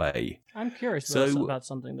into play. I'm curious about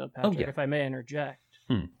something though, Patrick, if I may interject.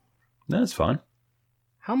 No, that's fine.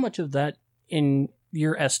 How much of that, in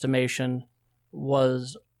your estimation,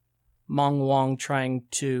 was Meng Wang trying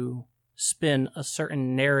to spin a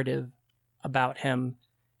certain narrative about him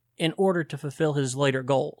in order to fulfill his later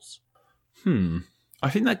goals? I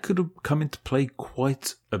think that could have come into play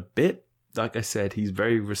quite a bit. Like I said, he's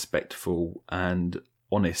very respectful and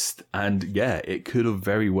honest, and yeah, it could have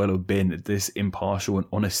very well have been this impartial and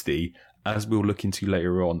honesty, as we'll look into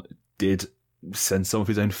later on, did send some of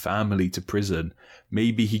his own family to prison.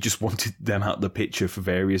 Maybe he just wanted them out of the picture for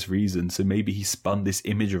various reasons, so maybe he spun this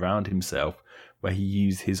image around himself where he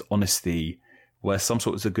used his honesty, where some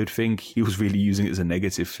sort of a good thing, he was really using it as a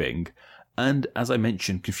negative thing. And as I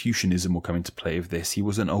mentioned, Confucianism will come into play with this. He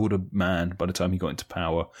was an older man by the time he got into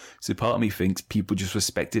power, so part of me thinks people just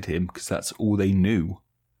respected him because that's all they knew.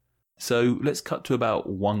 So let's cut to about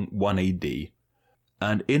 1 AD.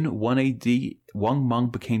 And in 1 AD, Wang Mang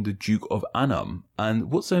became the Duke of Annam. And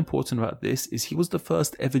what's so important about this is he was the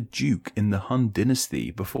first ever Duke in the Han dynasty.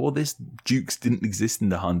 Before this, Dukes didn't exist in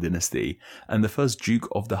the Han dynasty. And the first Duke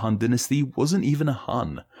of the Han dynasty wasn't even a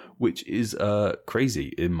Han, which is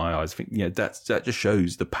crazy in my eyes. I think that just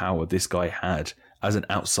shows the power this guy had as an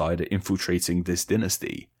outsider infiltrating this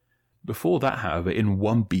dynasty. Before that, however, in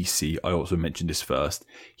 1 BC, I also mentioned this first,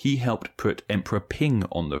 he helped put Emperor Ping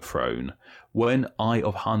on the throne when Ai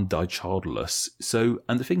of Han died childless. So,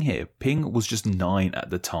 and the thing here, Ping was just 9 at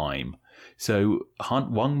the time. So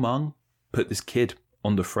Wang Mang put this kid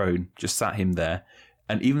on the throne, just sat him there.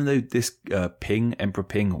 And even though this Emperor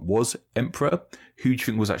Ping was emperor, who do you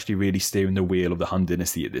think was actually really steering the wheel of the Han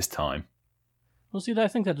dynasty at this time? Well, see, I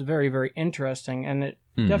think that's very, very interesting, and it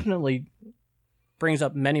definitely brings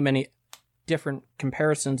up many, many different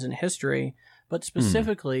comparisons in history, but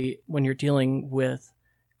specifically when you're dealing with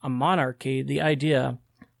a monarchy, the idea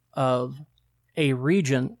of a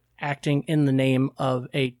regent acting in the name of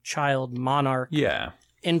a child monarch,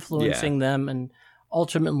 influencing them and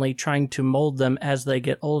ultimately trying to mold them as they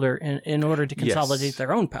get older in order to consolidate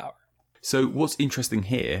their own power. So what's interesting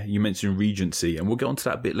here, you mentioned regency, and we'll get onto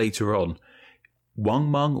that a bit later on.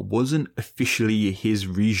 Wang Mang wasn't officially his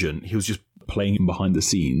regent, he was just playing him behind the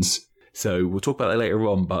scenes. So we'll talk about that later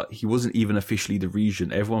on, but he wasn't even officially the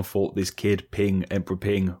regent. Everyone thought this kid, Ping, Emperor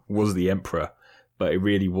Ping, was the emperor, but it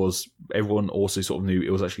really was, everyone also sort of knew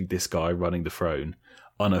it was actually this guy running the throne,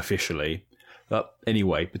 unofficially. But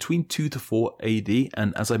anyway, between 2 to 4 AD,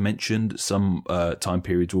 and as I mentioned, some time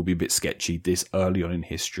periods will be a bit sketchy this early on in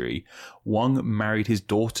history, Wang married his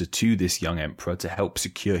daughter to this young emperor to help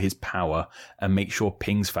secure his power and make sure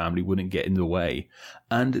Ping's family wouldn't get in the way.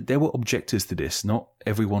 And there were objectors to this. Not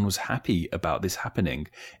everyone was happy about this happening,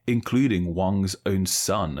 including Wang's own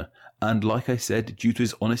son. And like I said, due to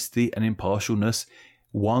his honesty and impartialness,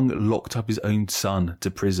 Wang locked up his own son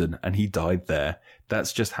to prison and he died there.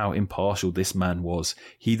 That's just how impartial this man was.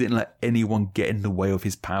 He didn't let anyone get in the way of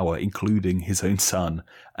his power, including his own son.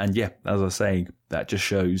 And yeah, as I was saying, that just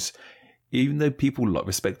shows, even though people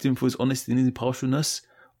respect him for his honesty and impartialness,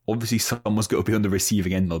 obviously someone's got to be on the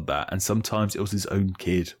receiving end of that. And sometimes it was his own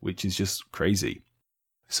kid, which is just crazy.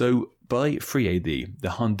 So by 3 AD, the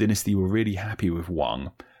Han dynasty were really happy with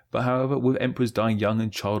Wang. But however, with emperors dying young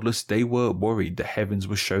and childless, they were worried the heavens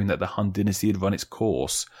were showing that the Han dynasty had run its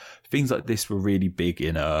course. Things like this were really big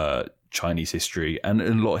in Chinese history and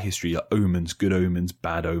in a lot of history, like omens, good omens,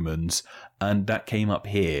 bad omens. And that came up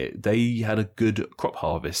here. They had a good crop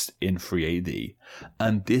harvest in 3 AD.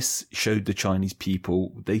 And this showed the Chinese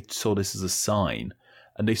people, they saw this as a sign.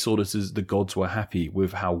 And they saw this as the gods were happy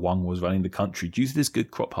with how Wang was running the country. Due to this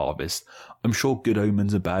good crop harvest, I'm sure good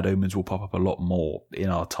omens and bad omens will pop up a lot more in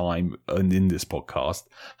our time and in this podcast.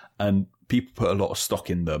 And people put a lot of stock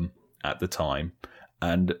in them at the time.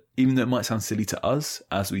 And even though it might sound silly to us,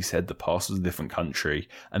 as we said, the past was a different country.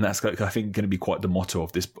 And that's, I think, going to be quite the motto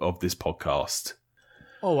of this podcast.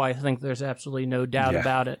 Oh, I think there's absolutely no doubt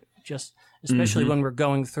about it. Just especially when we're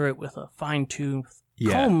going through it with a fine-tooth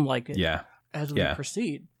comb like it. Yeah. As we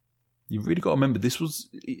proceed. You really got to remember, it was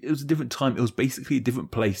a different time. It was basically a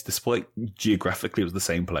different place, despite geographically it was the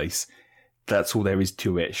same place. that's all there is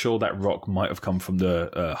to it. Sure, that rock might have come from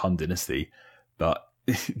the Han Dynasty, but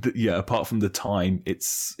yeah, apart from the time,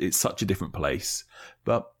 it's such a different place.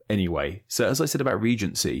 But anyway, so as I said about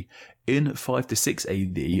regency, in 5 to 6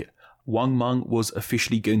 AD, Wang Mang was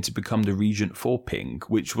officially going to become the regent for Ping,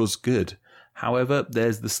 which was good. However,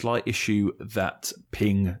 there's the slight issue that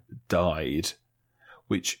Ping died,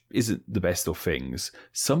 which isn't the best of things.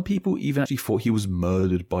 Some people even actually thought he was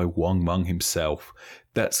murdered by Wang Mang himself.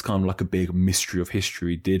 That's kind of like a big mystery of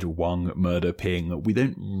history. Did Wang murder Ping? We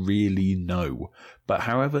don't really know. But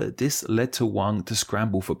however, this led to Wang to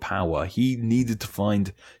scramble for power. He needed to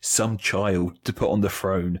find some child to put on the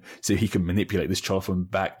throne so he could manipulate this child from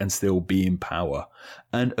back and still be in power.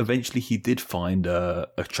 And eventually he did find a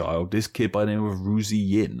child, this kid by the name of Ruzi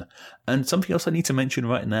Yin. And something else I need to mention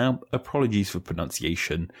right now, apologies for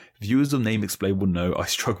pronunciation. Viewers of Name Explain will know I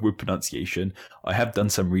struggle with pronunciation. I have done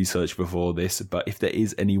some research before this, but if there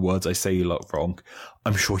is any words I say a lot wrong,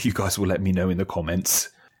 I'm sure you guys will let me know in the comments.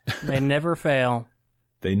 They never fail.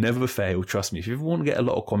 They never fail, trust me. If you ever want to get a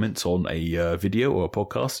lot of comments on a video or a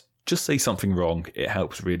podcast, just say something wrong. It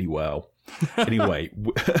helps really well. Anyway,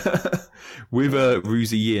 with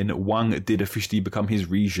Ruzi Yin, Wang did officially become his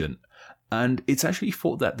regent. And it's actually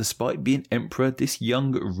thought that despite being emperor, this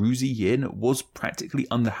young Ruzi Yin was practically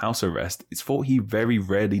under house arrest. It's thought he very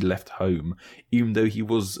rarely left home, even though he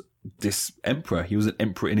was this emperor. He was an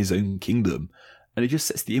emperor in his own kingdom. And it just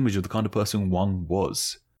sets the image of the kind of person Wang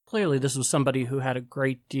was. Clearly, this was somebody who had a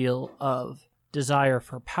great deal of desire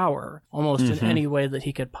for power, almost in any way that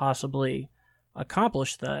he could possibly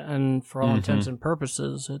accomplish that. And for all intents and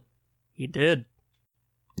purposes, he did.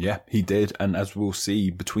 Yeah, he did. And as we'll see,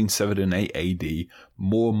 between 7 and 8 AD,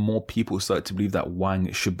 more and more people started to believe that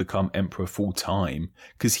Wang should become emperor full time,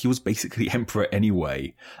 because he was basically emperor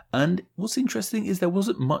anyway. And what's interesting is there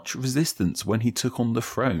wasn't much resistance when he took on the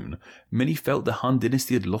throne. Many felt the Han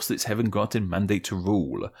dynasty had lost its heaven-granted mandate to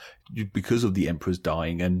rule because of the emperors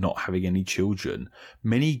dying and not having any children.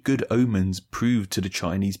 Many good omens proved to the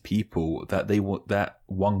Chinese people that that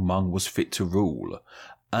Wang Mang was fit to rule.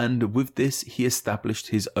 And with this, he established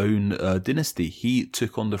his own dynasty. He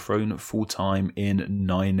took on the throne full-time in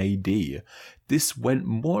 9 AD. This went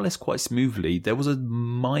more or less quite smoothly. There was a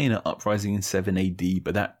minor uprising in 7 AD,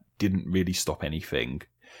 but that didn't really stop anything.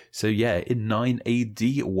 So yeah, in 9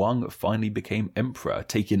 AD, Wang finally became emperor,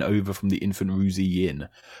 taking over from the infant Ruzi Yin.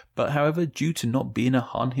 But however, due to not being a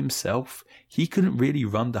Han himself, he couldn't really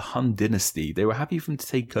run the Han dynasty. They were happy for him to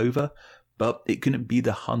take over, but it couldn't be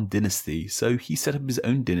the Han dynasty, so he set up his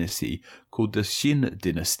own dynasty called the Xin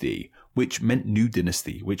dynasty, which meant new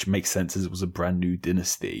dynasty, which makes sense as it was a brand new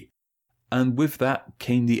dynasty. And with that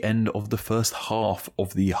came the end of the first half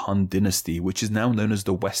of the Han dynasty, which is now known as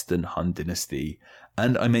the Western Han dynasty.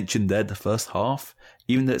 And I mentioned there the first half,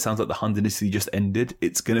 even though it sounds like the Han dynasty just ended,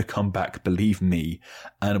 it's going to come back, believe me.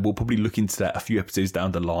 And we'll probably look into that a few episodes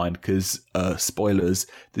down the line, because, spoilers,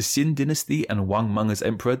 the Xin dynasty and Wang Mang as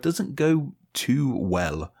emperor doesn't go too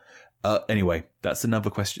well. Anyway, that's another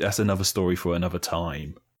question. That's another story for another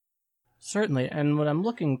time. Certainly. And when I'm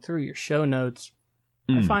looking through your show notes,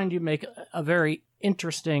 I find you make a very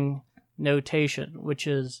interesting notation, which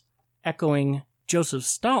is echoing Joseph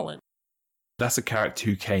Stalin. That's a character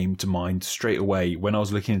who came to mind straight away when I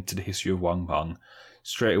was looking into the history of Wang Mang.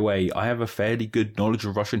 Straight away, I have a fairly good knowledge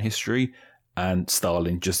of Russian history, and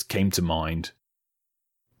Stalin just came to mind.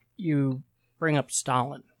 You bring up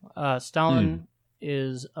Stalin. Stalin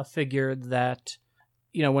is a figure that,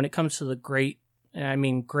 when it comes to the great, and I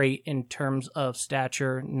mean great in terms of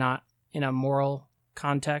stature, not in a moral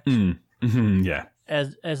context. Yeah.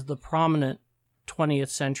 As the prominent 20th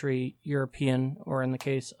century European, or in the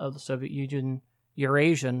case of the Soviet Union,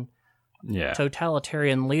 Eurasian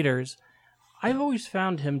totalitarian leaders, I've always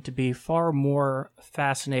found him to be far more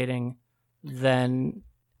fascinating than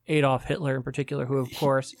Adolf Hitler in particular, who, of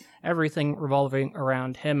course, everything revolving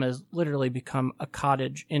around him has literally become a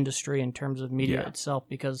cottage industry in terms of media itself,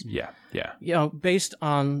 because, based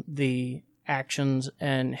on the actions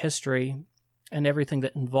and history and everything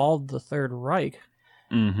that involved the Third Reich,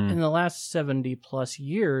 in the last 70 plus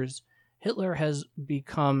years, Hitler has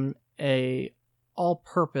become a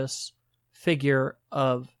all-purpose figure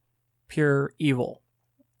of pure evil.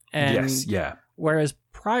 And whereas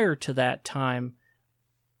prior to that time,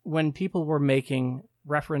 when people were making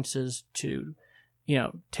references to,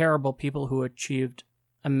 terrible people who achieved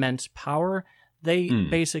immense power, they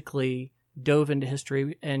basically dove into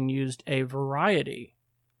history and used a variety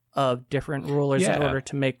of different rulers in order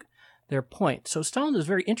to make their point. So Stalin is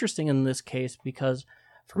very interesting in this case because,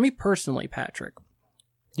 for me personally, Patrick,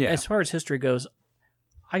 as far as history goes,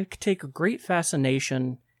 I take a great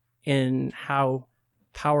fascination in how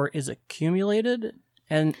power is accumulated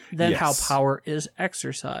and then how power is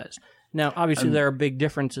exercised. Now, obviously, there are big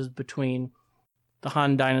differences between the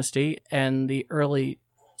Han Dynasty and the early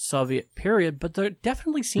Soviet period, but there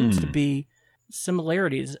definitely seems to be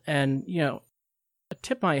similarities. And, I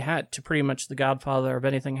tip my hat to pretty much the godfather of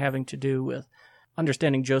anything having to do with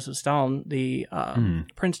understanding Joseph Stalin, the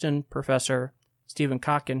Princeton professor, Stephen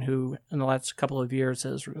Kotkin, who in the last couple of years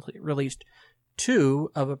has released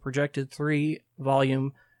 2 of a projected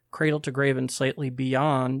 3-volume Cradle to Grave and Slightly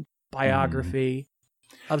Beyond biography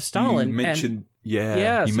of Stalin. You mentioned,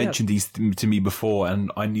 you mentioned these to me before,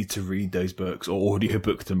 and I need to read those books or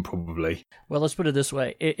audiobook them probably. Well, let's put it this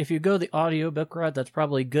way. If you go the audiobook route, that's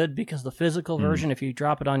probably good, because the physical version, if you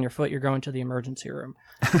drop it on your foot, you're going to the emergency room.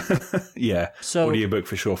 So audiobook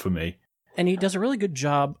for sure for me. And he does a really good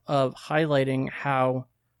job of highlighting how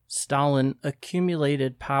Stalin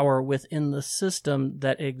accumulated power within the system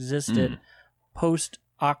that existed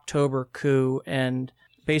post-October coup and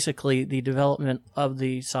basically the development of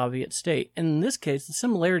the Soviet state. And in this case, the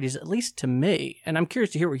similarities, at least to me, and I'm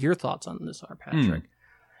curious to hear what your thoughts on this are, Patrick,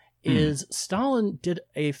 is Stalin did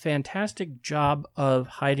a fantastic job of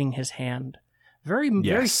hiding his hand.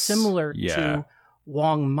 Very similar to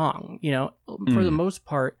Wang Mang. For the most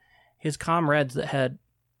part, his comrades that had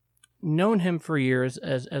known him for years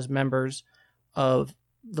as members of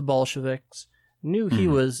the Bolsheviks knew he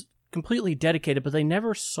was completely dedicated, but they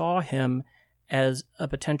never saw him as a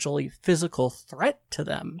potentially physical threat to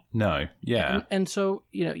them. No, yeah. And so,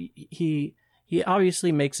 he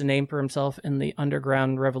obviously makes a name for himself in the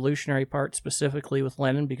underground revolutionary part, specifically with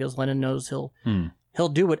Lenin, because Lenin knows he'll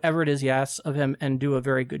do whatever it is he asks of him and do a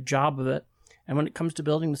very good job of it. And when it comes to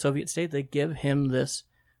building the Soviet state, they give him this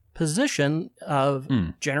position of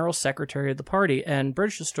general secretary of the party. And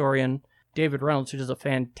British historian David Reynolds, who does a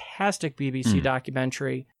fantastic BBC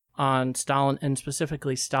documentary on Stalin, and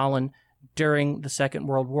specifically Stalin during the Second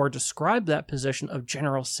World War, described that position of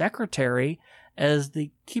general secretary as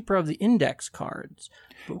the keeper of the index cards.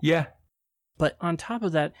 Yeah. But on top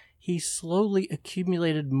of that, he slowly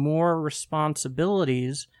accumulated more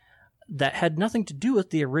responsibilities that had nothing to do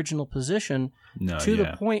with the original position, to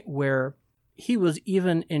the point where he was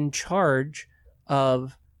even in charge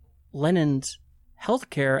of Lenin's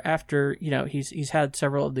healthcare after, he's had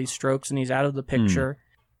several of these strokes and he's out of the picture.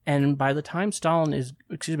 And by the time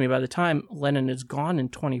by the time Lenin is gone in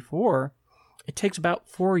 1924, it takes about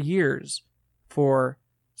 4 years for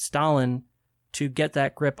Stalin to get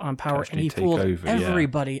that grip on power, and he fooled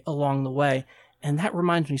everybody along the way. And that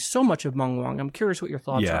reminds me so much of Meng Wang. I'm curious what your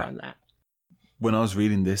thoughts are on that. When I was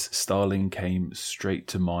reading this, Stalin came straight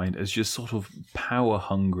to mind as just sort of power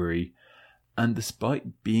hungry. And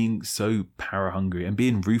despite being so power hungry and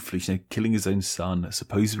being ruthless, killing his own son,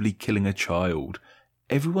 supposedly killing a child,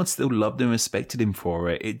 everyone still loved and respected him for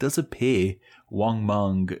it. It does appear Wang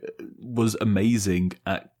Mang was amazing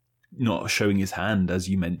at not showing his hand, as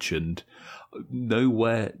you mentioned.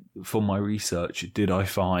 Nowhere from my research did I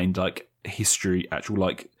find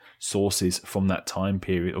actual sources from that time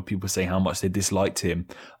period, or people saying how much they disliked him.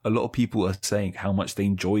 A lot of people are saying how much they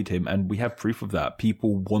enjoyed him, and we have proof of that.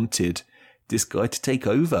 People wanted this guy to take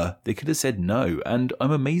over. They could have said no, and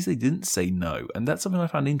I'm amazed they didn't say no. And that's something I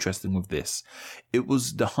found interesting with this. It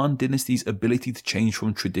was the Han Dynasty's ability to change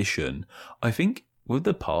from tradition. I think with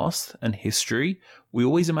the past and history, we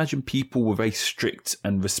always imagine people were very strict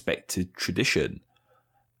and respected tradition.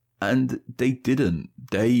 And they didn't.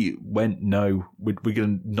 They went, no, we're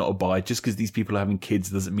going to not abide. Just because these people are having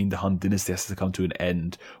kids doesn't mean the Han Dynasty has to come to an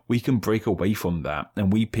end. We can break away from that.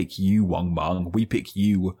 And we pick you, Wang Mang. We pick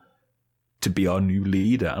you to be our new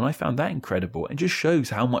leader. And I found that incredible. And just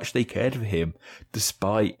shows how much they cared for him,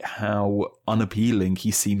 despite how unappealing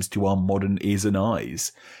he seems to our modern ears and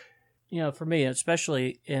eyes. For me,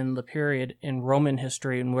 especially in the period in Roman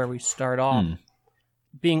history and where we start off,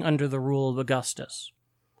 being under the rule of Augustus,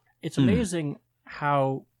 it's amazing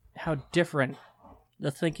how different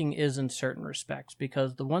the thinking is in certain respects,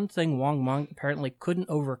 because the one thing Wang Mang apparently couldn't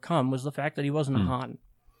overcome was the fact that he wasn't a Han.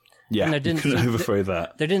 Yeah, and you couldn't overthrow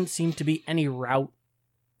that. There didn't seem to be any route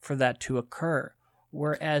for that to occur.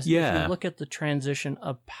 Whereas if you look at the transition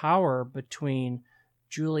of power between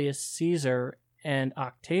Julius Caesar and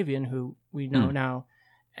Octavian, who we know now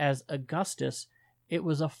as Augustus, it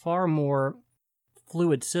was a far more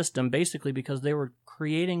fluid system, basically because they were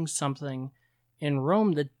creating something in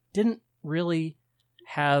Rome that didn't really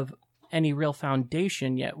have any real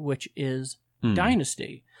foundation yet, which is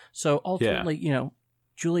dynasty. So ultimately,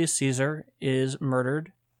 Julius Caesar is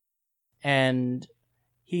murdered, and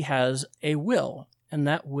he has a will, and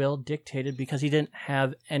that will dictated, because he didn't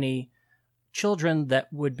have any children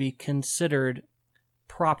that would be considered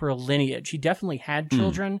proper lineage. He definitely had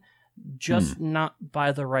children, just not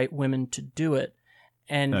by the right women to do it.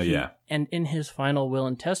 And and in his final will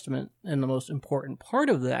and testament, and the most important part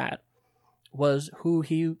of that was who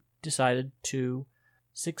he decided to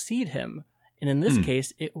succeed him. And in this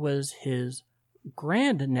case, it was his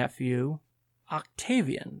grandnephew,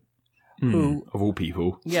 Octavian, who, of all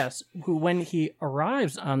people. Yes, who when he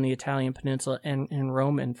arrives on the Italian peninsula and in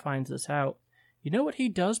Rome and finds this out, you know what he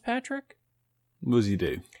does, Patrick? What does he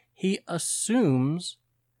do? He assumes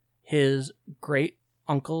his great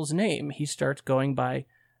uncle's name. He starts going by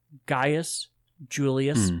Gaius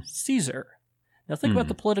Julius Caesar. Now think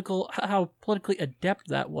about how politically adept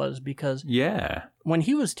that was, because when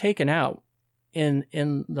he was taken out in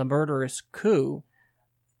the murderous coup,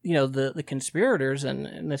 the conspirators, and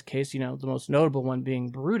in this case, the most notable one being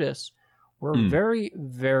Brutus, were very,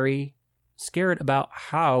 very scared about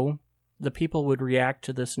how the people would react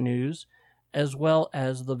to this news, as well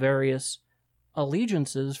as the various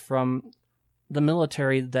allegiances from the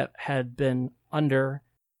military that had been under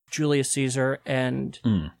Julius Caesar and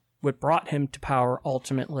what brought him to power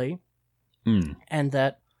ultimately, and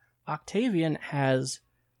that Octavian has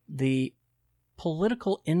the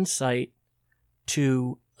political insight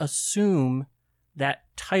to assume that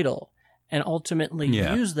title and ultimately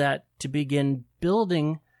use that to begin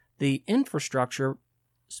building the infrastructure,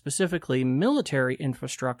 specifically military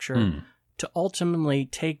infrastructure, to ultimately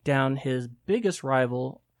take down his biggest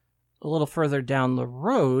rival a little further down the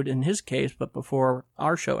road, in his case, but before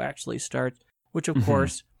our show actually starts, which of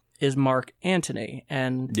course is Mark Antony,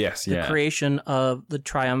 and the creation of the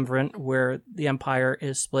triumvirate, where the empire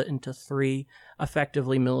is split into three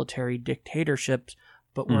effectively military dictatorships,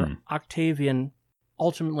 but where Octavian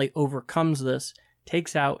ultimately overcomes this,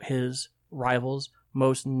 takes out his rivals,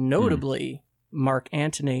 most notably Mark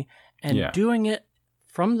Antony, and doing it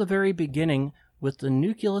from the very beginning with the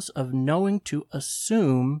nucleus of knowing to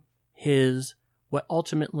assume his what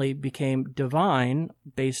ultimately became divine,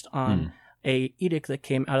 based on a edict that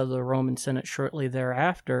came out of the Roman Senate shortly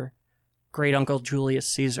thereafter, great uncle Julius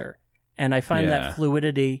Caesar. And I find that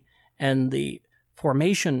fluidity and the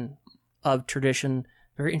formation of tradition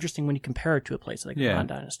very interesting when you compare it to a place like the Han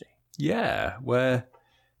Dynasty. Yeah, where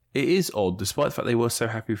it is odd, despite the fact they were so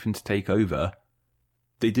happy for him to take over,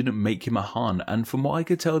 they didn't make him a Han, and from what I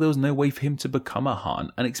could tell, there was no way for him to become a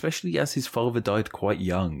Han, and especially as his father died quite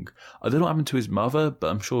young. I don't know what happened to his mother,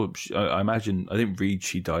 but I'm sure, I imagine, I didn't read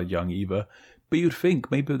she died young either, but you'd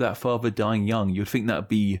think, maybe with that father dying young, you'd think that'd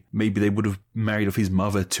be, maybe they would have married off his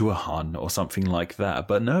mother to a Han, or something like that,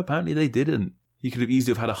 but no, apparently they didn't. He could have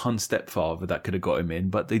easily have had a Han stepfather that could have got him in,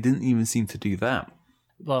 but they didn't even seem to do that.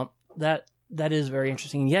 Well, that is very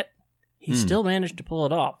interesting, yet he still managed to pull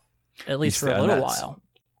it off, at least for a little while.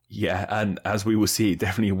 Yeah, and as we will see, it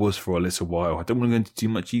definitely was for a little while. I don't want to go into too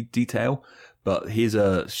much detail, but here's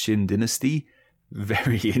a Shin dynasty.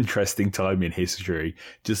 Very interesting time in history.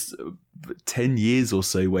 Just 10 years or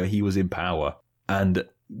so where he was in power. And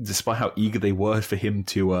despite how eager they were for him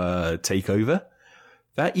to take over,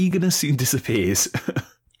 that eagerness soon disappears.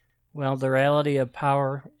 Well, the reality of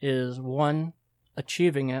power is 1,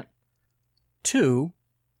 achieving it, 2,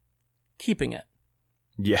 keeping it.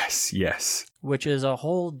 Yes. Which is a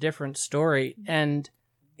whole different story. And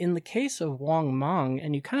in the case of Wang Mang,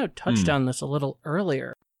 and you kind of touched on this a little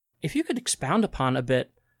earlier, if you could expound upon a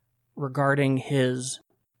bit regarding his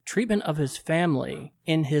treatment of his family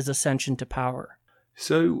in his ascension to power.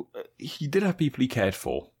 So, he did have people he cared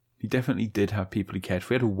for. He definitely did have people he cared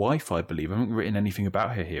for. He had a wife, I believe. I haven't written anything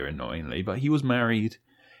about her here, annoyingly, but he was married,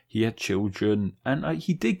 he had children, and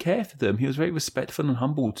he did care for them. He was very respectful and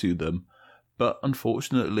humble to them. But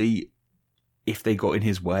unfortunately, if they got in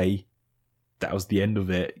his way, that was the end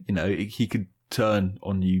of it. He could turn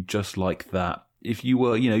on you just like that. If you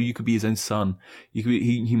were, you could be his own son.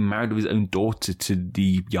 He married his own daughter to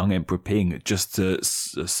the young Emperor Ping just to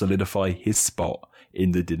solidify his spot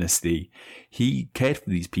in the dynasty. He cared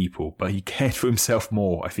for these people, but he cared for himself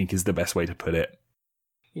more, I think is the best way to put it.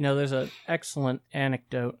 There's an excellent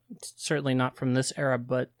anecdote, certainly not from this era,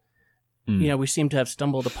 but, we seem to have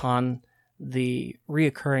stumbled upon the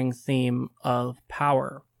reoccurring theme of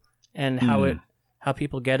power and how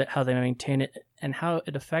people get it, how they maintain it, and how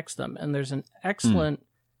it affects them. And there's an excellent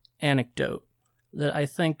anecdote that I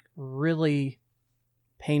think really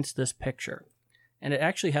paints this picture. And it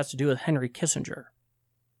actually has to do with Henry Kissinger.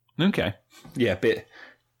 Okay. Yeah, a bit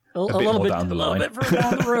more down the line. A little bit further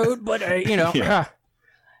down the road, but,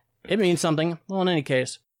 it means something. Well, in any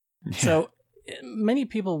case. So many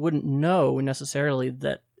people wouldn't know necessarily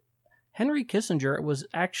that Henry Kissinger was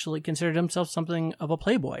actually considered himself something of a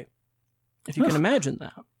playboy. if you can imagine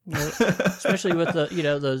that. You know, especially with the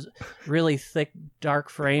those really thick dark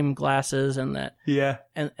frame glasses and that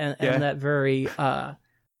and that very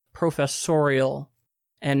professorial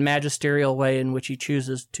and magisterial way in which he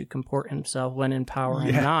chooses to comport himself when in power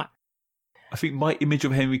and not. I think my image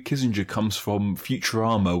of Henry Kissinger comes from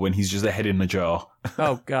Futurama when he's just a head in a jar.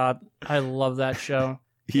 Oh God, I love that show.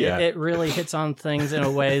 Yeah, it really hits on things in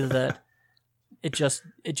a way that it just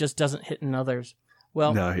doesn't hit in others.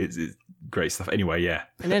 Well, no, it's great stuff. Anyway, yeah.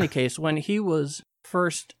 In any case, when he was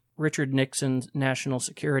first Richard Nixon's national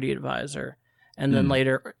security advisor, and then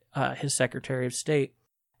later his Secretary of State,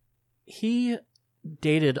 he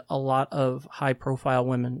dated a lot of high-profile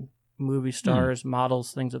women, movie stars,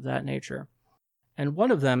 models, things of that nature. And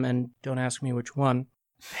one of them, and don't ask me which one,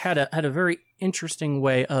 had a very interesting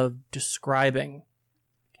way of describing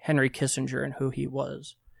Henry Kissinger and who he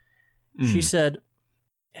was. She said,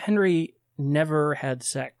 Henry never had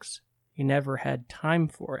sex. He never had time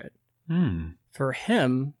for it. For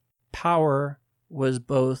him, power was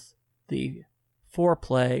both the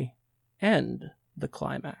foreplay and the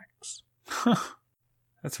climax.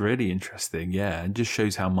 That's really interesting, yeah. It just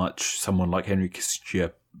shows how much someone like Henry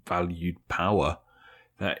Kissinger valued power.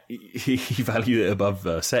 That he valued it above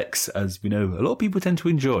sex, as we know a lot of people tend to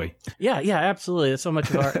enjoy. Yeah, absolutely. So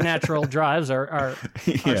much of our natural drives are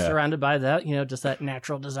surrounded by that, just that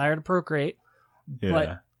natural desire to procreate. Yeah.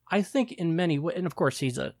 But I think in many ways, and of course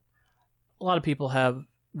a lot of people have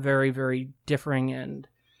very, very differing and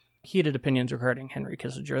heated opinions regarding Henry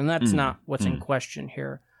Kissinger, and that's not what's in question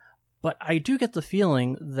here. But I do get the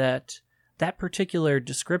feeling that that particular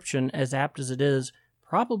description, as apt as it is,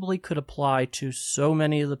 probably could apply to so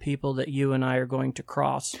many of the people that you and I are going to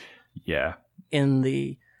cross in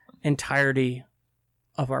the entirety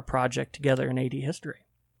of our project together in AD history.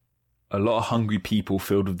 A lot of hungry people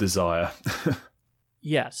filled with desire.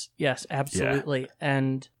 Yes, absolutely. Yeah.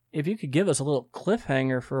 And if you could give us a little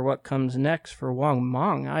cliffhanger for what comes next for Wang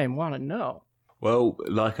Mang, I want to know. Well,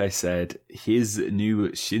 like I said, his new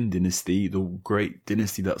Xin dynasty, the great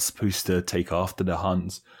dynasty that's supposed to take after the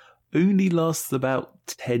Huns, only lasts about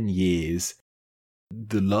 10 years.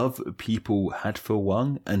 The love people had for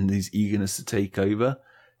Wang and his eagerness to take over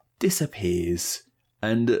disappears.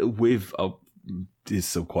 And with, there's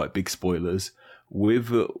some quite big spoilers,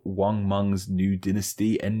 with Wang Mang's new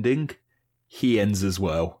dynasty ending, he ends as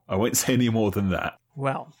well. I won't say any more than that.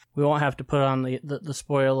 Well, we won't have to put on the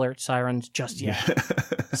spoiler alert sirens just yet.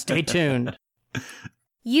 Stay tuned.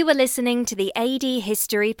 You are listening to the AD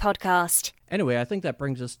History Podcast. Anyway, I think that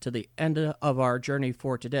brings us to the end of our journey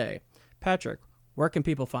for today. Patrick, where can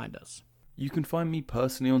people find us? You can find me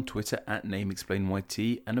personally on Twitter at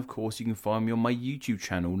NameExplainYT, and of course you can find me on my YouTube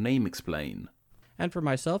channel, NameExplain. And for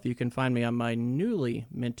myself, you can find me on my newly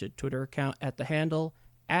minted Twitter account at the handle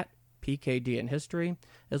at PKDinHistory,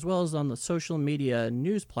 as well as on the social media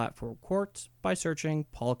news platform Quartz by searching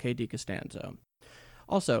Paul K. DiCostanzo.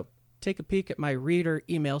 Also, take a peek at my reader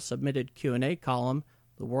email submitted Q&A column,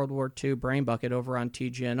 the World War II Brain Bucket, over on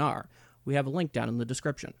TGNR. We have a link down in the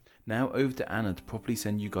description. Now over to Anna to properly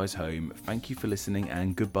send you guys home. Thank you for listening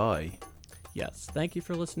and goodbye. Yes, thank you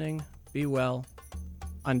for listening. Be well.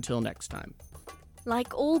 Until next time.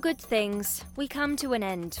 Like all good things, we come to an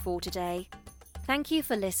end for today. Thank you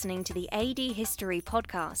for listening to the AD History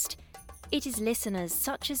Podcast. It is listeners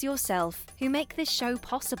such as yourself who make this show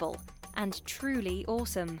possible and truly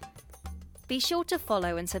awesome. Be sure to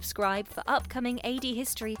follow and subscribe for upcoming AD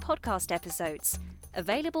History podcast episodes,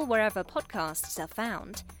 available wherever podcasts are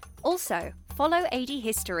found. Also, follow AD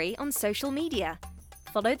History on social media.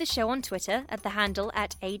 Follow the show on Twitter at the handle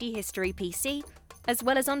at ADHistoryPC, as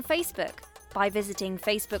well as on Facebook by visiting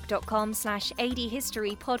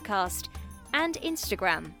facebook.com/ADHistoryPodcast and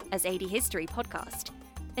Instagram as AD History Podcast,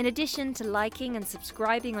 in addition to liking and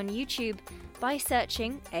subscribing on YouTube by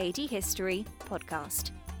searching AD History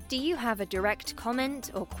Podcast. Do you have a direct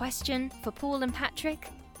comment or question for Paul and Patrick?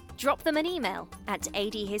 Drop them an email at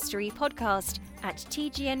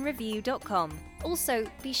adhistorypodcast@tgnreview.com. Also,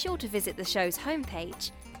 be sure to visit the show's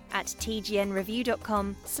homepage at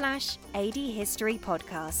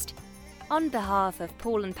tgnreview.com/ADHistoryPodcast. On behalf of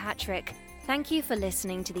Paul and Patrick, thank you for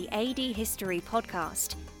listening to the AD History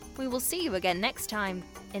Podcast. We will see you again next time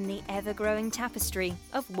in the ever-growing tapestry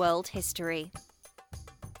of world history.